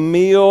communal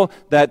meal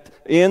that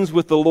ends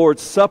with the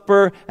Lord's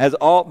Supper.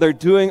 They're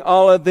doing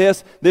all of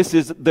this. This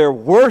is their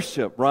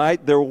worship,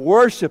 right? They're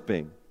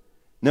worshiping.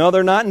 No,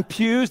 they're not in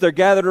pews. They're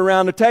gathered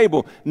around a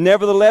table.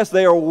 Nevertheless,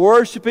 they are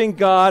worshiping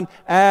God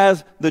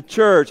as the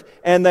church.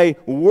 And they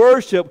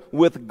worship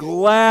with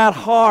glad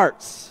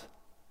hearts.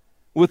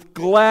 With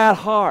glad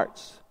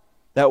hearts.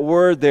 That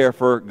word there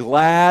for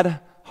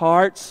glad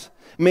hearts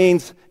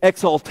means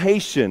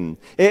exaltation.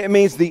 It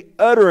means the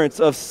utterance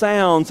of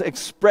sounds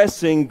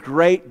expressing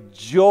great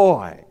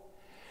joy.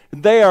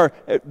 They are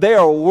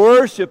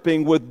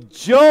worshiping with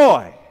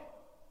joy.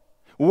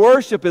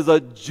 Worship is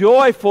a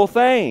joyful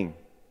thing.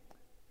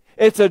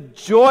 It's a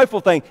joyful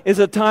thing. It's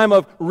a time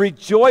of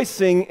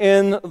rejoicing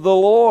in the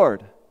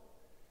Lord.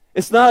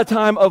 It's not a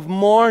time of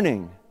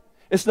mourning.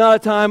 It's not a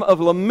time of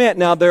lament.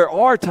 Now, there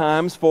are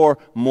times for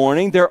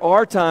mourning. There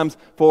are times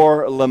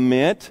for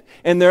lament.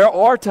 And there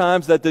are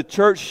times that the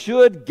church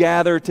should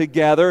gather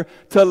together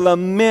to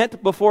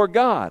lament before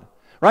God.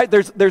 Right?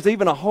 There's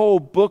even a whole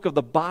book of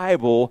the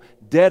Bible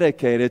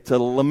dedicated to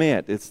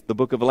lament. It's the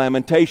book of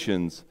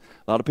Lamentations.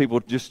 A lot of people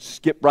just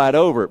skip right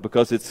over it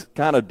because it's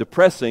kind of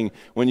depressing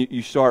when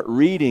you start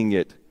reading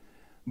it.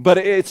 But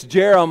it's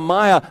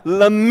Jeremiah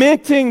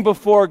lamenting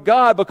before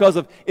God because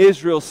of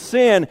Israel's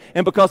sin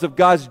and because of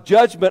God's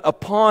judgment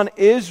upon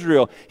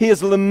Israel. He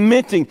is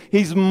lamenting,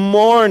 he's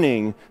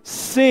mourning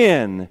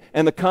sin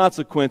and the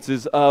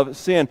consequences of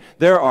sin.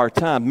 There are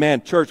times,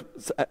 man, church,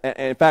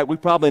 in fact, we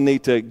probably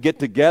need to get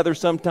together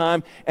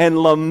sometime and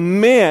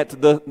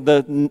lament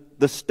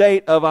the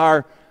state of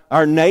our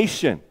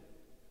nation.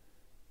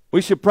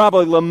 We should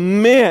probably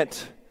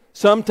lament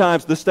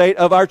sometimes the state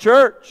of our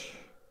church.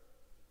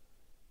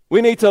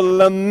 We need to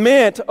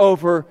lament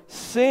over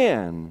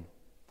sin.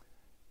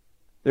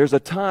 There's a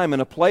time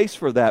and a place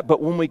for that.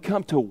 But when we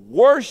come to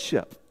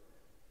worship,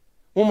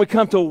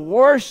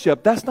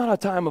 that's not a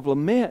time of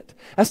lament.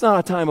 That's not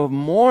a time of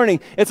mourning.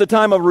 It's a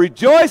time of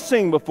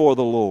rejoicing before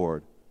the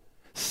Lord.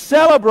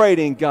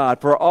 Celebrating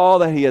God for all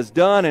that He has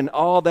done and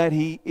all that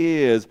He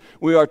is.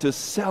 We are to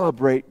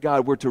celebrate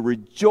God. We're to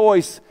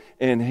rejoice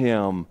in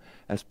Him.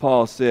 As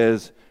Paul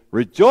says,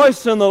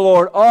 rejoice in the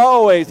Lord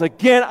always.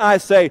 Again, I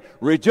say,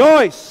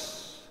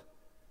 rejoice.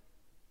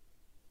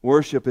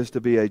 Worship is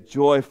to be a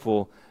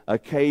joyful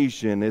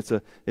occasion.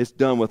 It's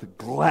done with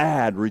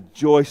glad,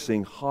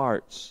 rejoicing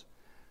hearts.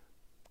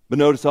 But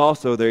notice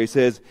also there he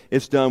says,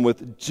 it's done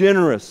with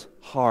generous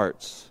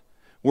hearts.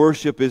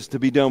 Worship is to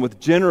be done with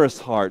generous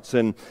hearts.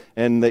 And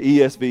the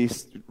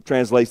ESV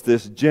translates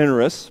this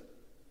generous.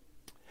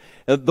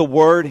 The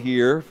word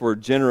here for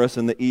generous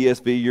in the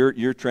ESV,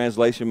 your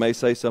translation may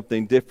say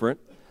something different.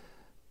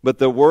 But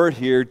the word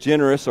here,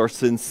 generous or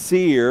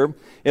sincere,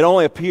 it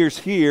only appears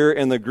here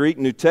in the Greek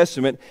New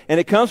Testament. And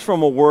it comes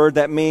from a word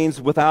that means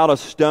without a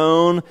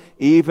stone,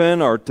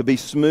 even, or to be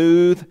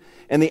smooth.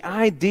 And the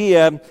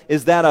idea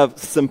is that of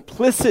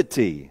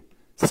simplicity.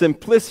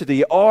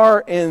 Simplicity,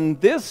 or in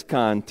this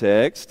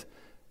context,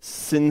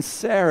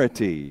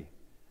 sincerity.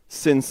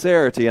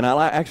 Sincerity. And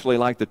I actually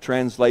like the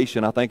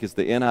translation. I think it's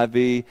the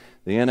NIV,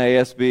 the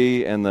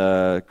NASB, and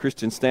the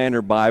Christian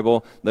Standard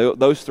Bible.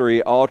 Those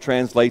three all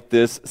translate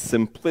this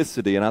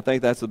simplicity, and I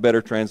think that's a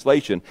better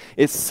translation.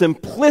 It's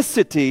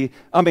sincerity.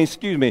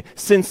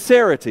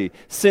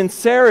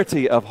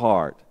 Sincerity of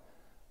heart.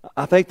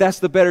 I think that's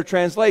the better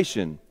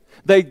translation.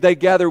 They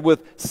gather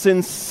with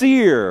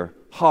sincere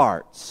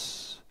hearts.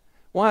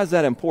 Why is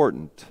that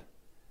important?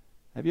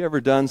 Have you ever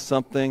done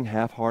something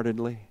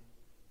half-heartedly?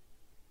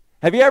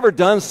 Have you ever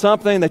done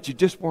something that you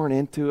just weren't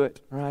into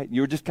it, right?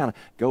 You were just kind of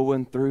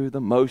going through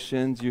the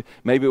motions.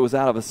 Maybe it was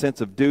out of a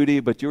sense of duty,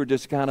 but you were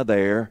just kind of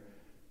there.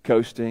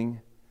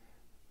 coasting.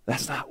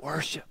 That's not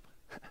worship.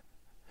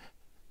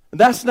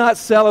 That's not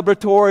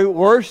celebratory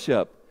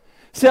worship.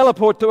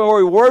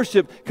 Celebratory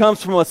worship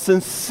comes from a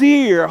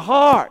sincere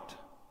heart.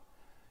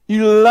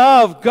 You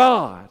love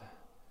God.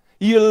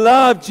 You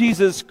love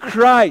Jesus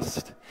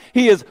Christ.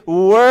 He is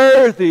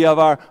worthy of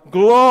our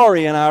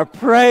glory and our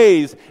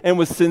praise. And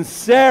with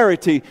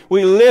sincerity,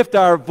 we lift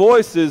our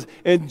voices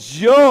in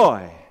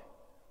joy,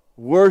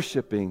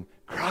 worshiping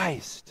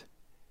Christ.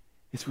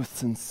 It's with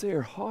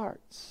sincere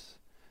hearts.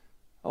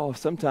 Oh,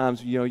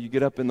 sometimes, you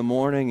get up in the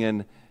morning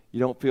and you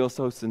don't feel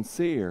so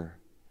sincere.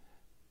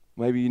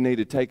 Maybe you need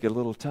to take a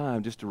little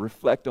time just to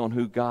reflect on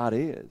who God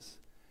is.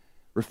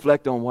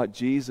 Reflect on what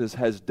Jesus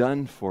has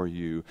done for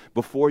you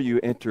before you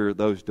enter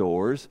those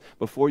doors,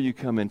 before you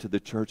come into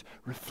the church.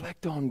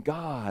 Reflect on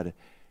God.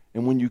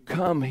 And when you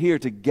come here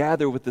to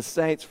gather with the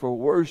saints for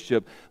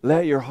worship,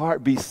 let your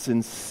heart be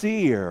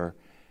sincere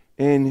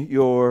in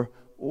your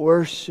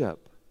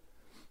worship.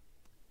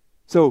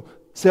 So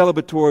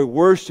celebratory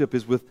worship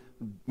is with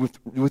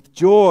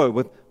joy,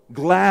 with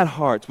glad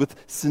hearts, with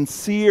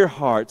sincere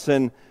hearts.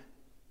 And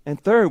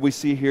third, we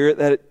see here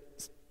that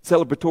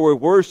celebratory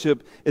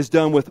worship is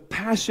done with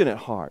passionate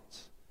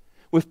hearts.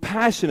 With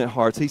passionate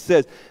hearts. He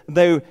says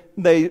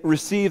they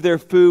receive their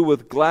food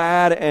with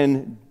glad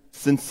and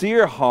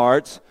sincere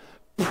hearts,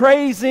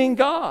 praising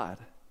God.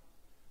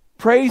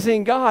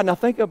 Praising God. Now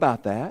think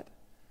about that.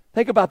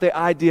 Think about the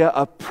idea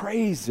of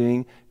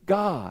praising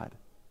God.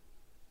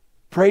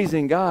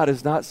 Praising God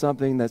is not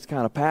something that's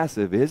kind of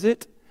passive, is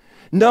it?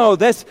 No,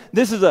 this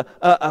is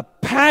a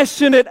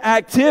passionate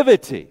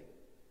activity.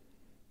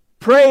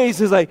 Praise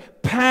is a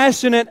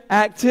passionate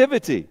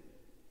activity.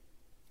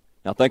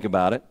 Now think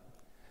about it.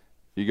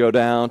 You go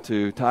down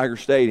to Tiger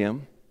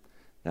Stadium,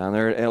 down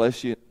there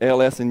at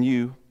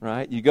LS&U,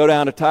 right? You go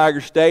down to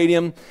Tiger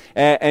Stadium,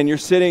 and you're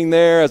sitting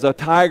there as a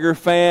Tiger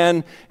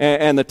fan,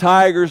 and the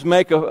Tigers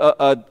make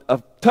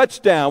a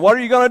touchdown. What are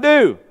you going to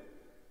do?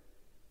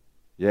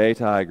 Yay,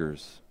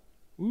 Tigers.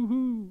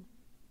 Woohoo.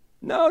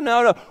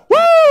 No.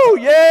 Woo!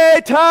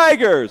 Yay,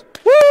 Tigers.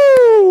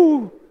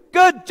 Woo!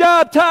 Good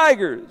job,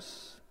 Tigers.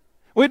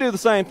 We do the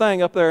same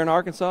thing up there in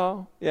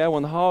Arkansas. Yeah,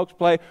 when the Hogs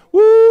play,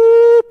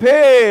 woo,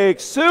 pig,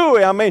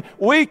 suey. I mean,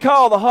 we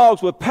call the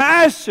Hogs with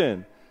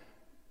passion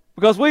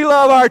because we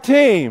love our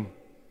team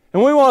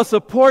and we want to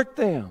support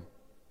them.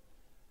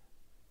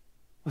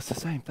 It's the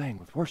same thing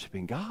with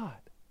worshiping God.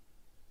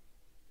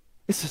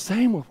 It's the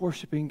same with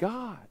worshiping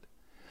God.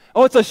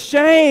 Oh, it's a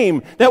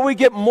shame that we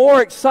get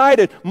more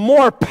excited,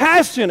 more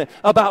passionate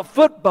about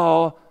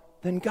football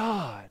than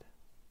God.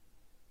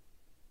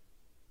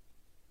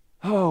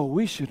 Oh,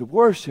 we should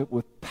worship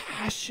with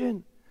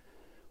passion.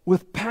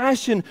 With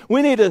passion.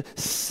 We need to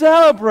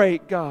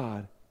celebrate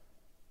God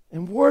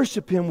and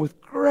worship Him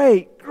with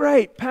great,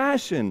 great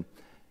passion.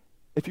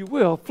 If you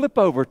will, flip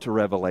over to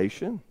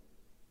Revelation.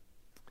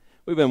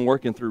 We've been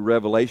working through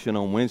Revelation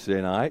on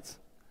Wednesday nights.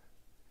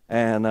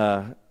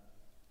 And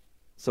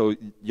so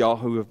y'all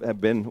who have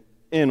been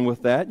in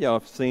with that, y'all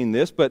have seen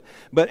this. But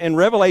in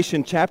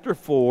Revelation chapter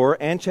 4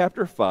 and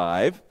chapter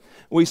 5,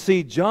 we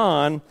see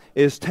John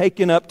is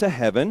taken up to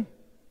heaven.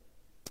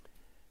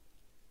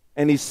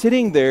 And he's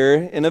sitting there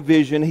in a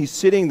vision. He's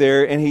sitting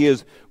there and he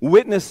is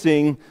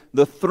witnessing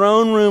the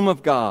throne room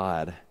of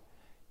God.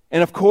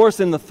 And of course,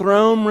 in the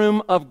throne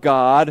room of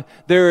God,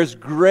 there is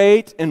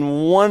great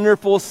and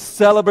wonderful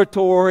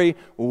celebratory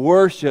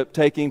worship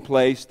taking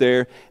place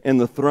there in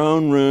the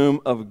throne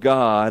room of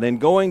God.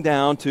 And going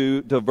down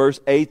to verse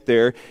 8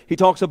 there, he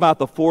talks about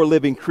the four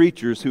living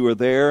creatures who are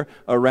there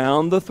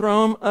around the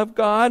throne of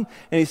God.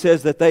 And he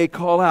says that they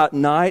call out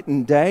night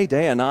and day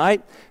and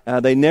night.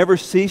 They never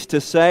cease to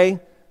say,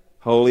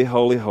 "Holy,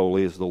 holy,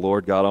 holy is the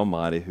Lord God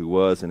Almighty, who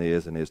was and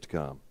is to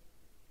come."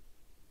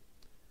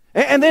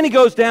 And then he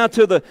goes down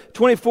to the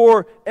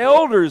 24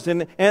 elders,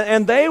 and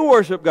they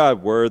worship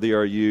God. "Worthy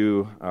are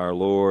you, our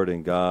Lord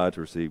and God,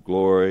 to receive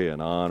glory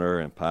and honor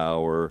and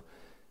power.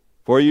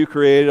 For you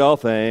created all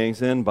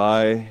things, and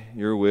by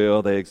your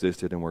will they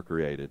existed and were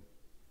created."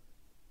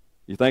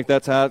 You think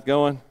that's how it's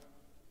going?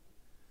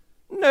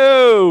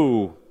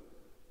 No,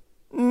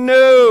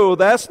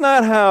 that's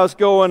not how it's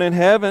going in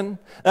heaven.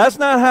 That's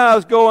not how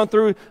it's going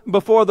through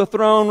before the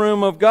throne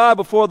room of God,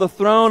 before the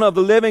throne of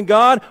the living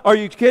God. Are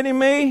you kidding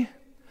me?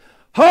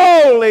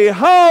 "Holy,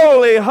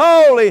 holy,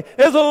 holy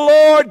is the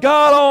Lord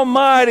God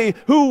Almighty,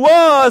 who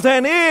was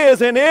and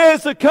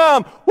is to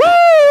come."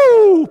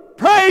 Woo!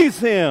 Praise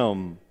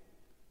Him.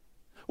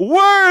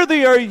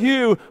 "Worthy are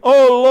you,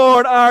 O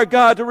Lord our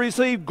God, to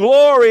receive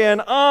glory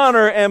and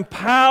honor and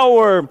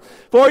power.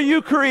 For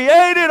you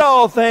created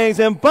all things,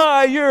 and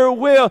by your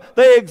will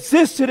they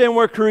existed and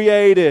were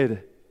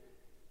created."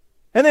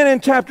 And then in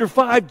chapter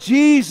 5,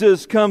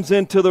 Jesus comes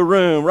into the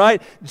room, right?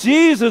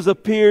 Jesus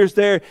appears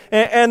there,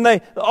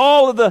 and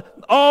all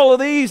of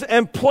these,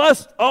 and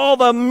plus all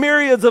the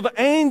myriads of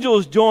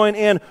angels join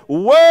in.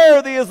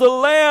 "Worthy is the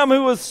Lamb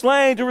who was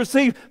slain to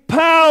receive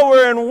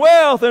power and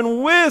wealth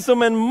and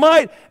wisdom and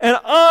might and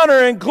honor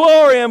and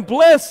glory and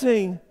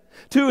blessing,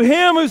 To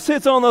him who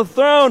sits on the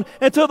throne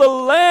and to the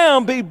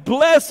Lamb be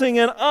blessing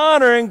and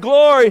honor and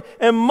glory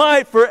and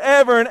might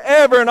forever and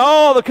ever. And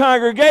all the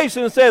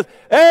congregation says,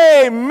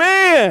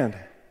 Amen.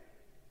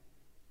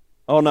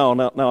 Oh, no.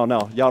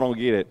 Y'all don't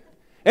get it.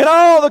 And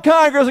all the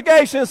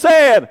congregation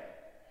said, Amen.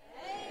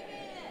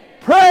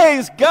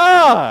 Praise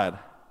God.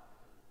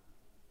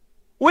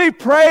 We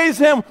praise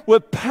him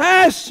with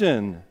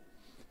passion.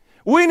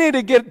 We need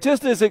to get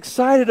just as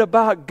excited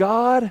about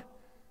God,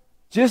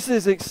 just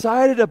as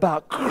excited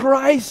about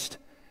Christ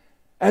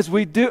as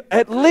we do,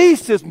 at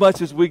least as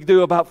much as we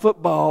do about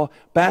football,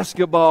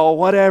 basketball,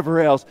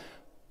 whatever else.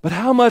 But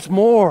how much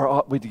more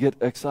ought we to get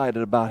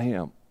excited about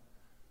him?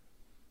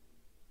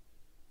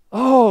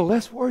 Oh,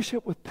 let's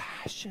worship with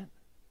passion.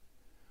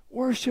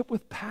 Worship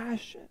with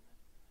passion.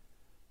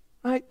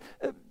 Right?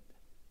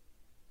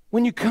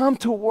 When you come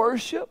to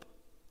worship,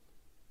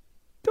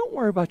 don't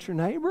worry about your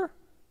neighbor.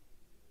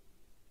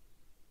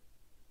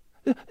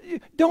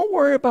 Don't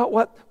worry about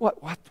what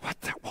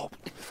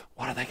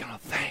are they going to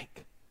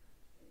think?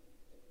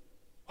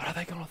 What are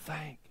they going to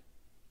think?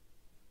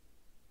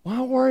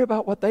 Why worry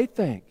about what they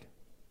think?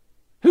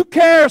 Who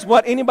cares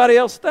what anybody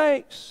else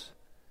thinks?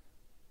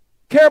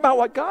 Care about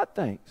what God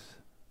thinks.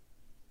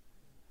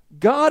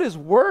 God is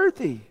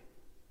worthy.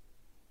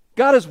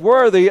 God is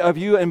worthy of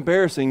you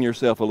embarrassing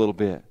yourself a little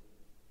bit.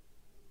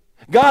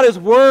 God is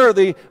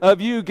worthy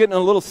of you getting a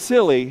little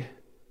silly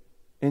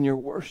in your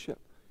worship.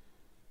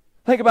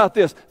 Think about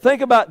this.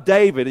 Think about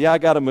David. Yeah, I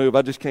got to move.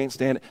 I just can't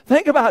stand it.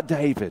 Think about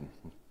David.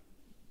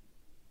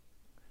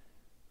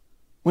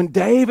 When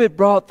David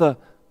brought the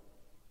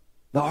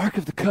Ark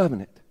of the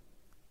Covenant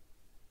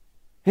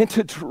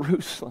into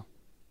Jerusalem,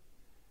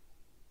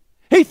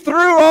 he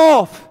threw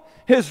off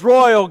his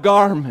royal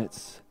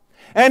garments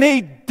and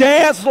he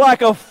danced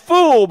like a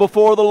fool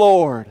before the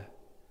Lord.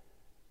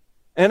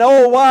 And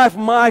old wife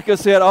Micah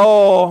said,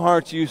 "Oh,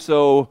 aren't you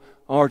so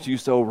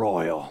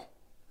royal?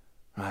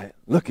 Right?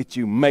 Look at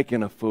you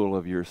making a fool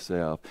of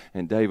yourself."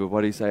 And David,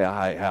 what did he say?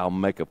 I'll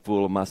make a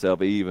fool of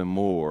myself even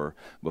more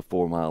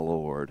before my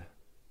Lord.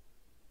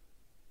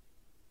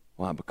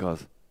 Why?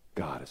 Because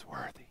God is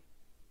worthy.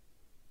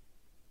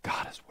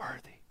 God is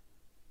worthy.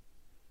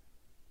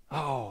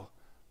 Oh,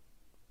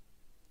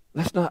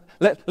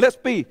 let's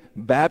be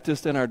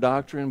Baptist in our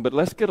doctrine, but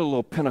let's get a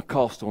little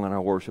Pentecostal in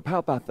our worship. How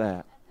about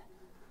that?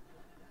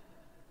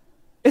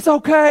 It's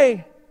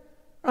okay,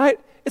 right?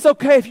 It's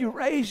okay if you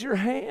raise your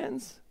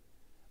hands.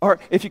 Or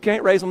if you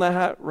can't raise them that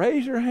high,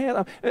 raise your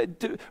hand.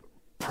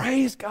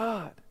 Praise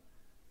God.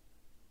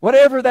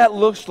 Whatever that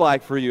looks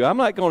like for you. I'm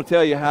not going to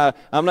tell you how,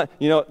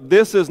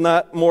 this is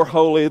not more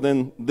holy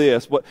than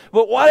this. But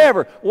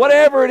whatever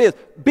it is,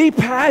 be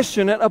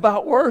passionate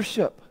about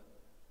worship.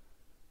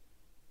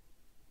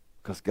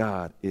 Because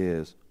God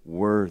is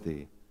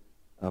worthy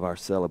of our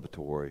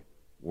celebratory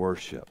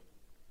worship.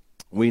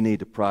 We need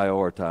to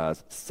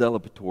prioritize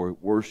celebratory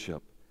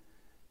worship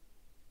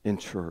in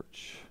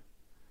church.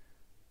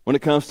 When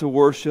it comes to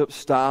worship,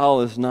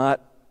 style is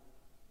not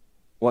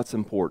what's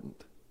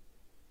important.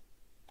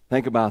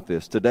 Think about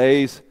this.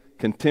 Today's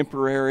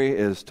contemporary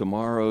is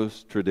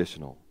tomorrow's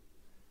traditional.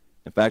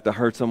 In fact, I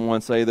heard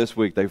someone say this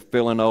week they're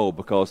feeling old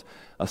because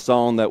a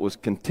song that was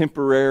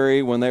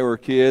contemporary when they were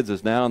kids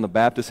is now in the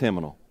Baptist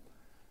hymnal.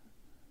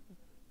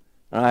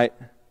 All right?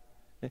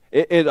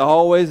 It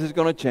always is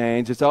going to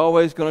change. It's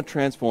always going to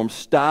transform.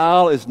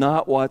 Style is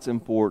not what's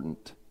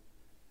important.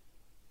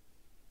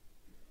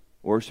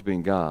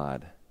 Worshiping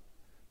God,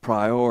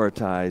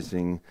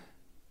 prioritizing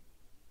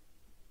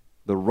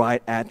the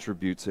right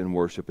attributes in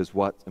worship is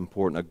what's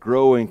important. A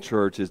growing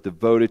church is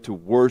devoted to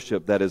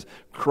worship that is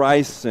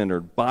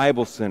Christ-centered,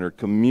 Bible-centered,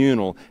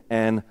 communal,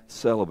 and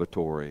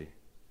celebratory.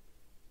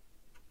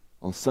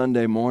 On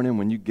Sunday morning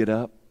when you get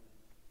up,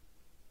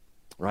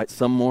 right,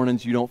 some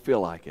mornings you don't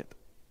feel like it.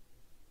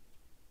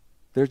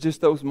 There's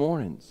just those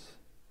mornings.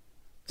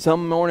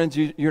 Some mornings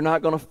you're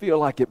not going to feel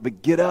like it,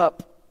 but get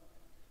up.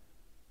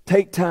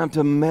 Take time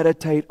to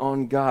meditate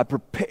on God.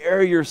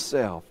 Prepare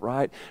yourself,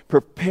 right?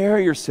 Prepare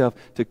yourself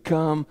to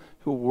come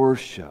to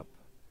worship.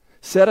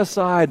 Set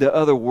aside the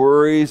other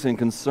worries and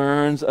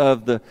concerns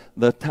of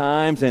the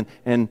times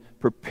and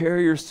prepare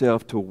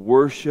yourself to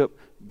worship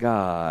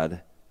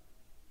God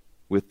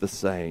with the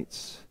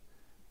saints.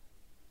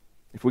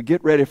 If we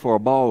get ready for a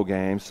ball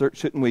game,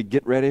 shouldn't we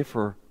get ready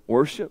for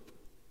worship?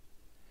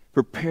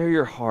 Prepare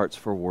your hearts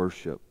for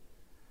worship.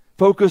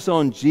 Focus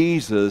on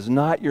Jesus,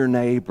 not your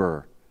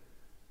neighbor.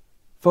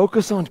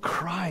 Focus on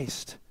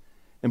Christ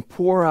and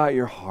pour out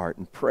your heart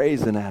in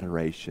praise and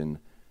adoration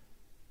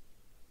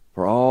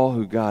for all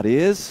who God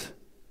is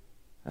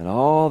and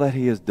all that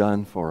He has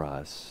done for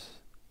us.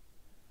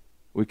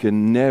 We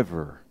can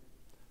never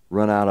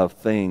run out of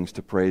things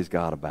to praise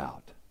God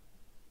about.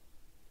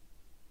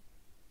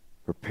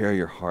 Prepare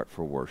your heart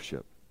for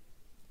worship.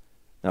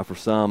 Now for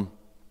some,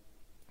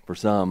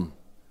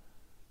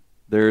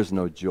 there is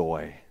no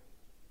joy.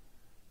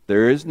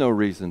 There is no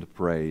reason to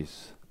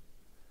praise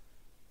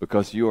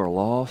because you are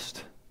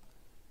lost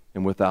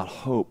and without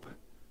hope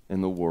in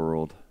the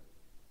world.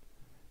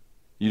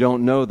 You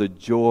don't know the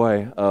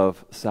joy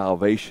of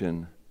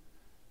salvation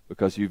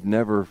because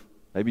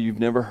maybe you've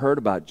never heard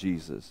about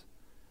Jesus.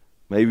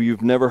 Maybe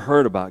you've never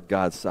heard about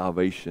God's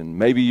salvation.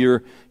 Maybe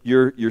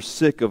you're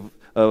sick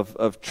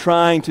of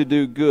trying to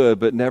do good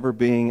but never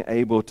being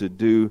able to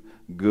do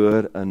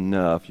good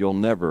enough. You'll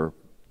never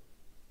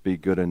be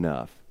good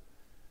enough.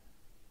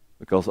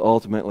 Because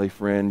ultimately,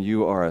 friend,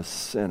 you are a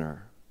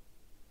sinner.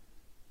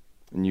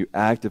 And you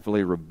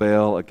actively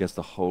rebel against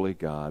the holy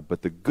God.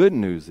 But the good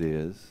news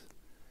is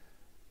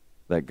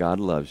that God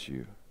loves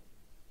you.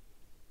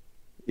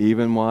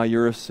 Even while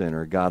you're a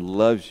sinner, God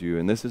loves you.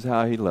 And this is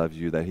how He loves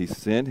you, that He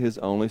sent His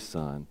only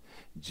Son,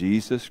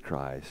 Jesus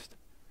Christ,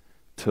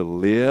 to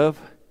live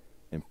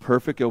in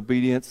perfect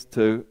obedience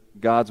to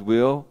God's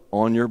will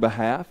on your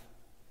behalf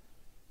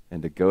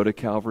and to go to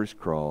Calvary's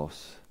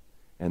cross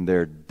and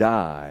there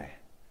die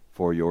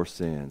for your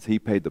sins. He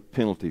paid the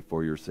penalty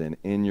for your sin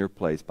in your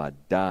place by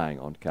dying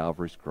on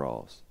Calvary's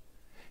cross.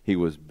 He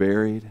was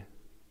buried,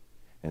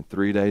 and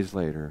 3 days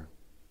later,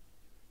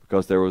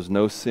 because there was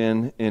no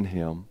sin in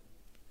Him,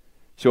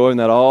 showing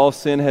that all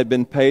sin had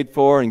been paid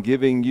for and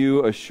giving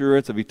you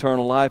assurance of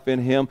eternal life in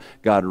Him,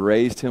 God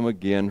raised Him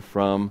again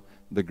from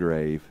the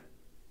grave.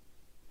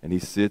 And He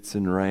sits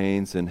and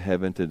reigns in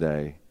heaven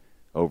today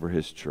over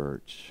His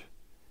church.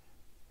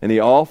 And He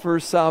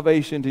offers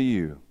salvation to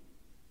you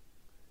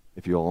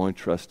if you'll only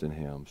trust in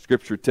Him.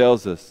 Scripture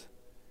tells us,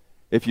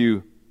 if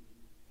you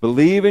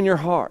believe in your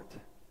heart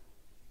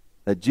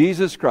that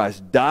Jesus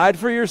Christ died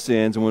for your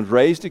sins and was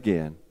raised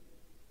again,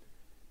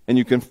 and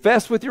you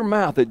confess with your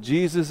mouth that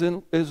Jesus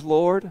is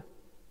Lord,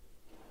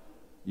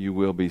 you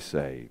will be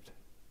saved.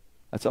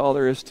 That's all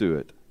there is to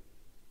it.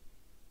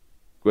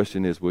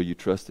 Question is, will you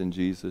trust in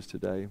Jesus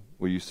today?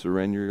 Will you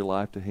surrender your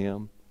life to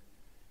Him?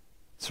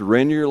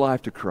 Surrender your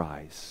life to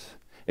Christ.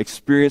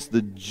 Experience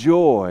the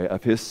joy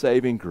of His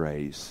saving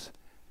grace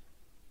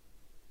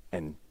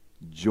and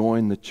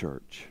join the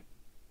church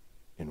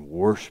in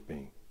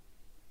worshiping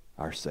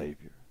our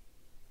Savior.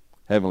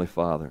 Heavenly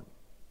Father,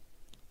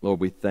 Lord,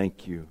 we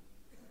thank You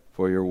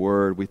for Your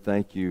word. We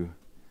thank You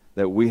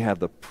that we have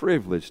the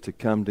privilege to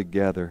come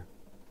together,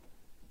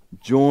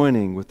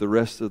 joining with the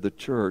rest of the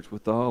church,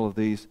 with all of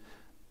these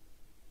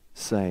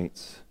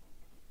saints,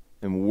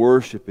 and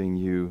worshiping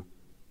You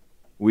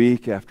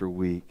week after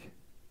week.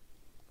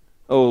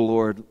 Oh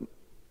Lord,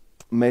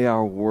 may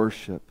our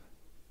worship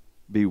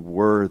be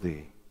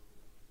worthy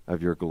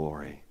of Your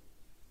glory.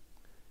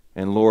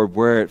 And Lord,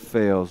 where it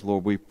fails,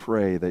 Lord, we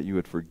pray that You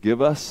would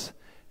forgive us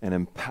and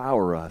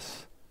empower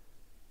us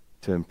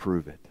to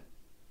improve it.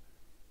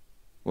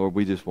 Lord,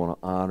 we just want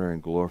to honor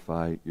and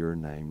glorify Your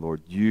name.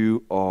 Lord,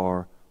 You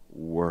are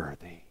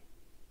worthy.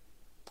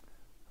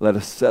 Let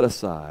us set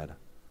aside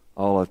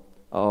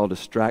all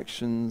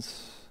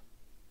distractions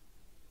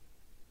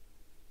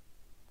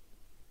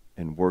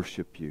and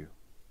worship You.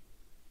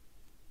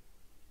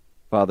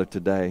 Father,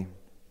 today,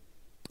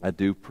 I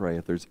do pray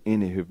if there's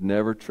any who've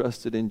never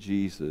trusted in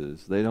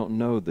Jesus, they don't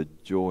know the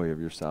joy of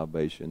Your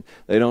salvation.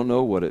 They don't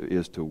know what it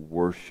is to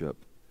worship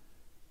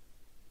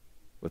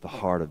with a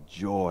heart of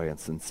joy and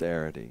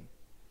sincerity.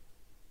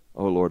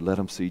 Oh Lord, let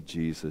them see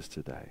Jesus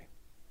today.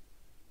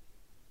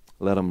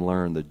 Let them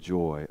learn the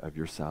joy of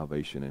Your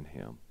salvation in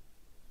Him.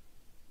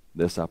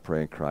 This I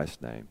pray in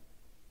Christ's name.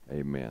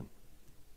 Amen.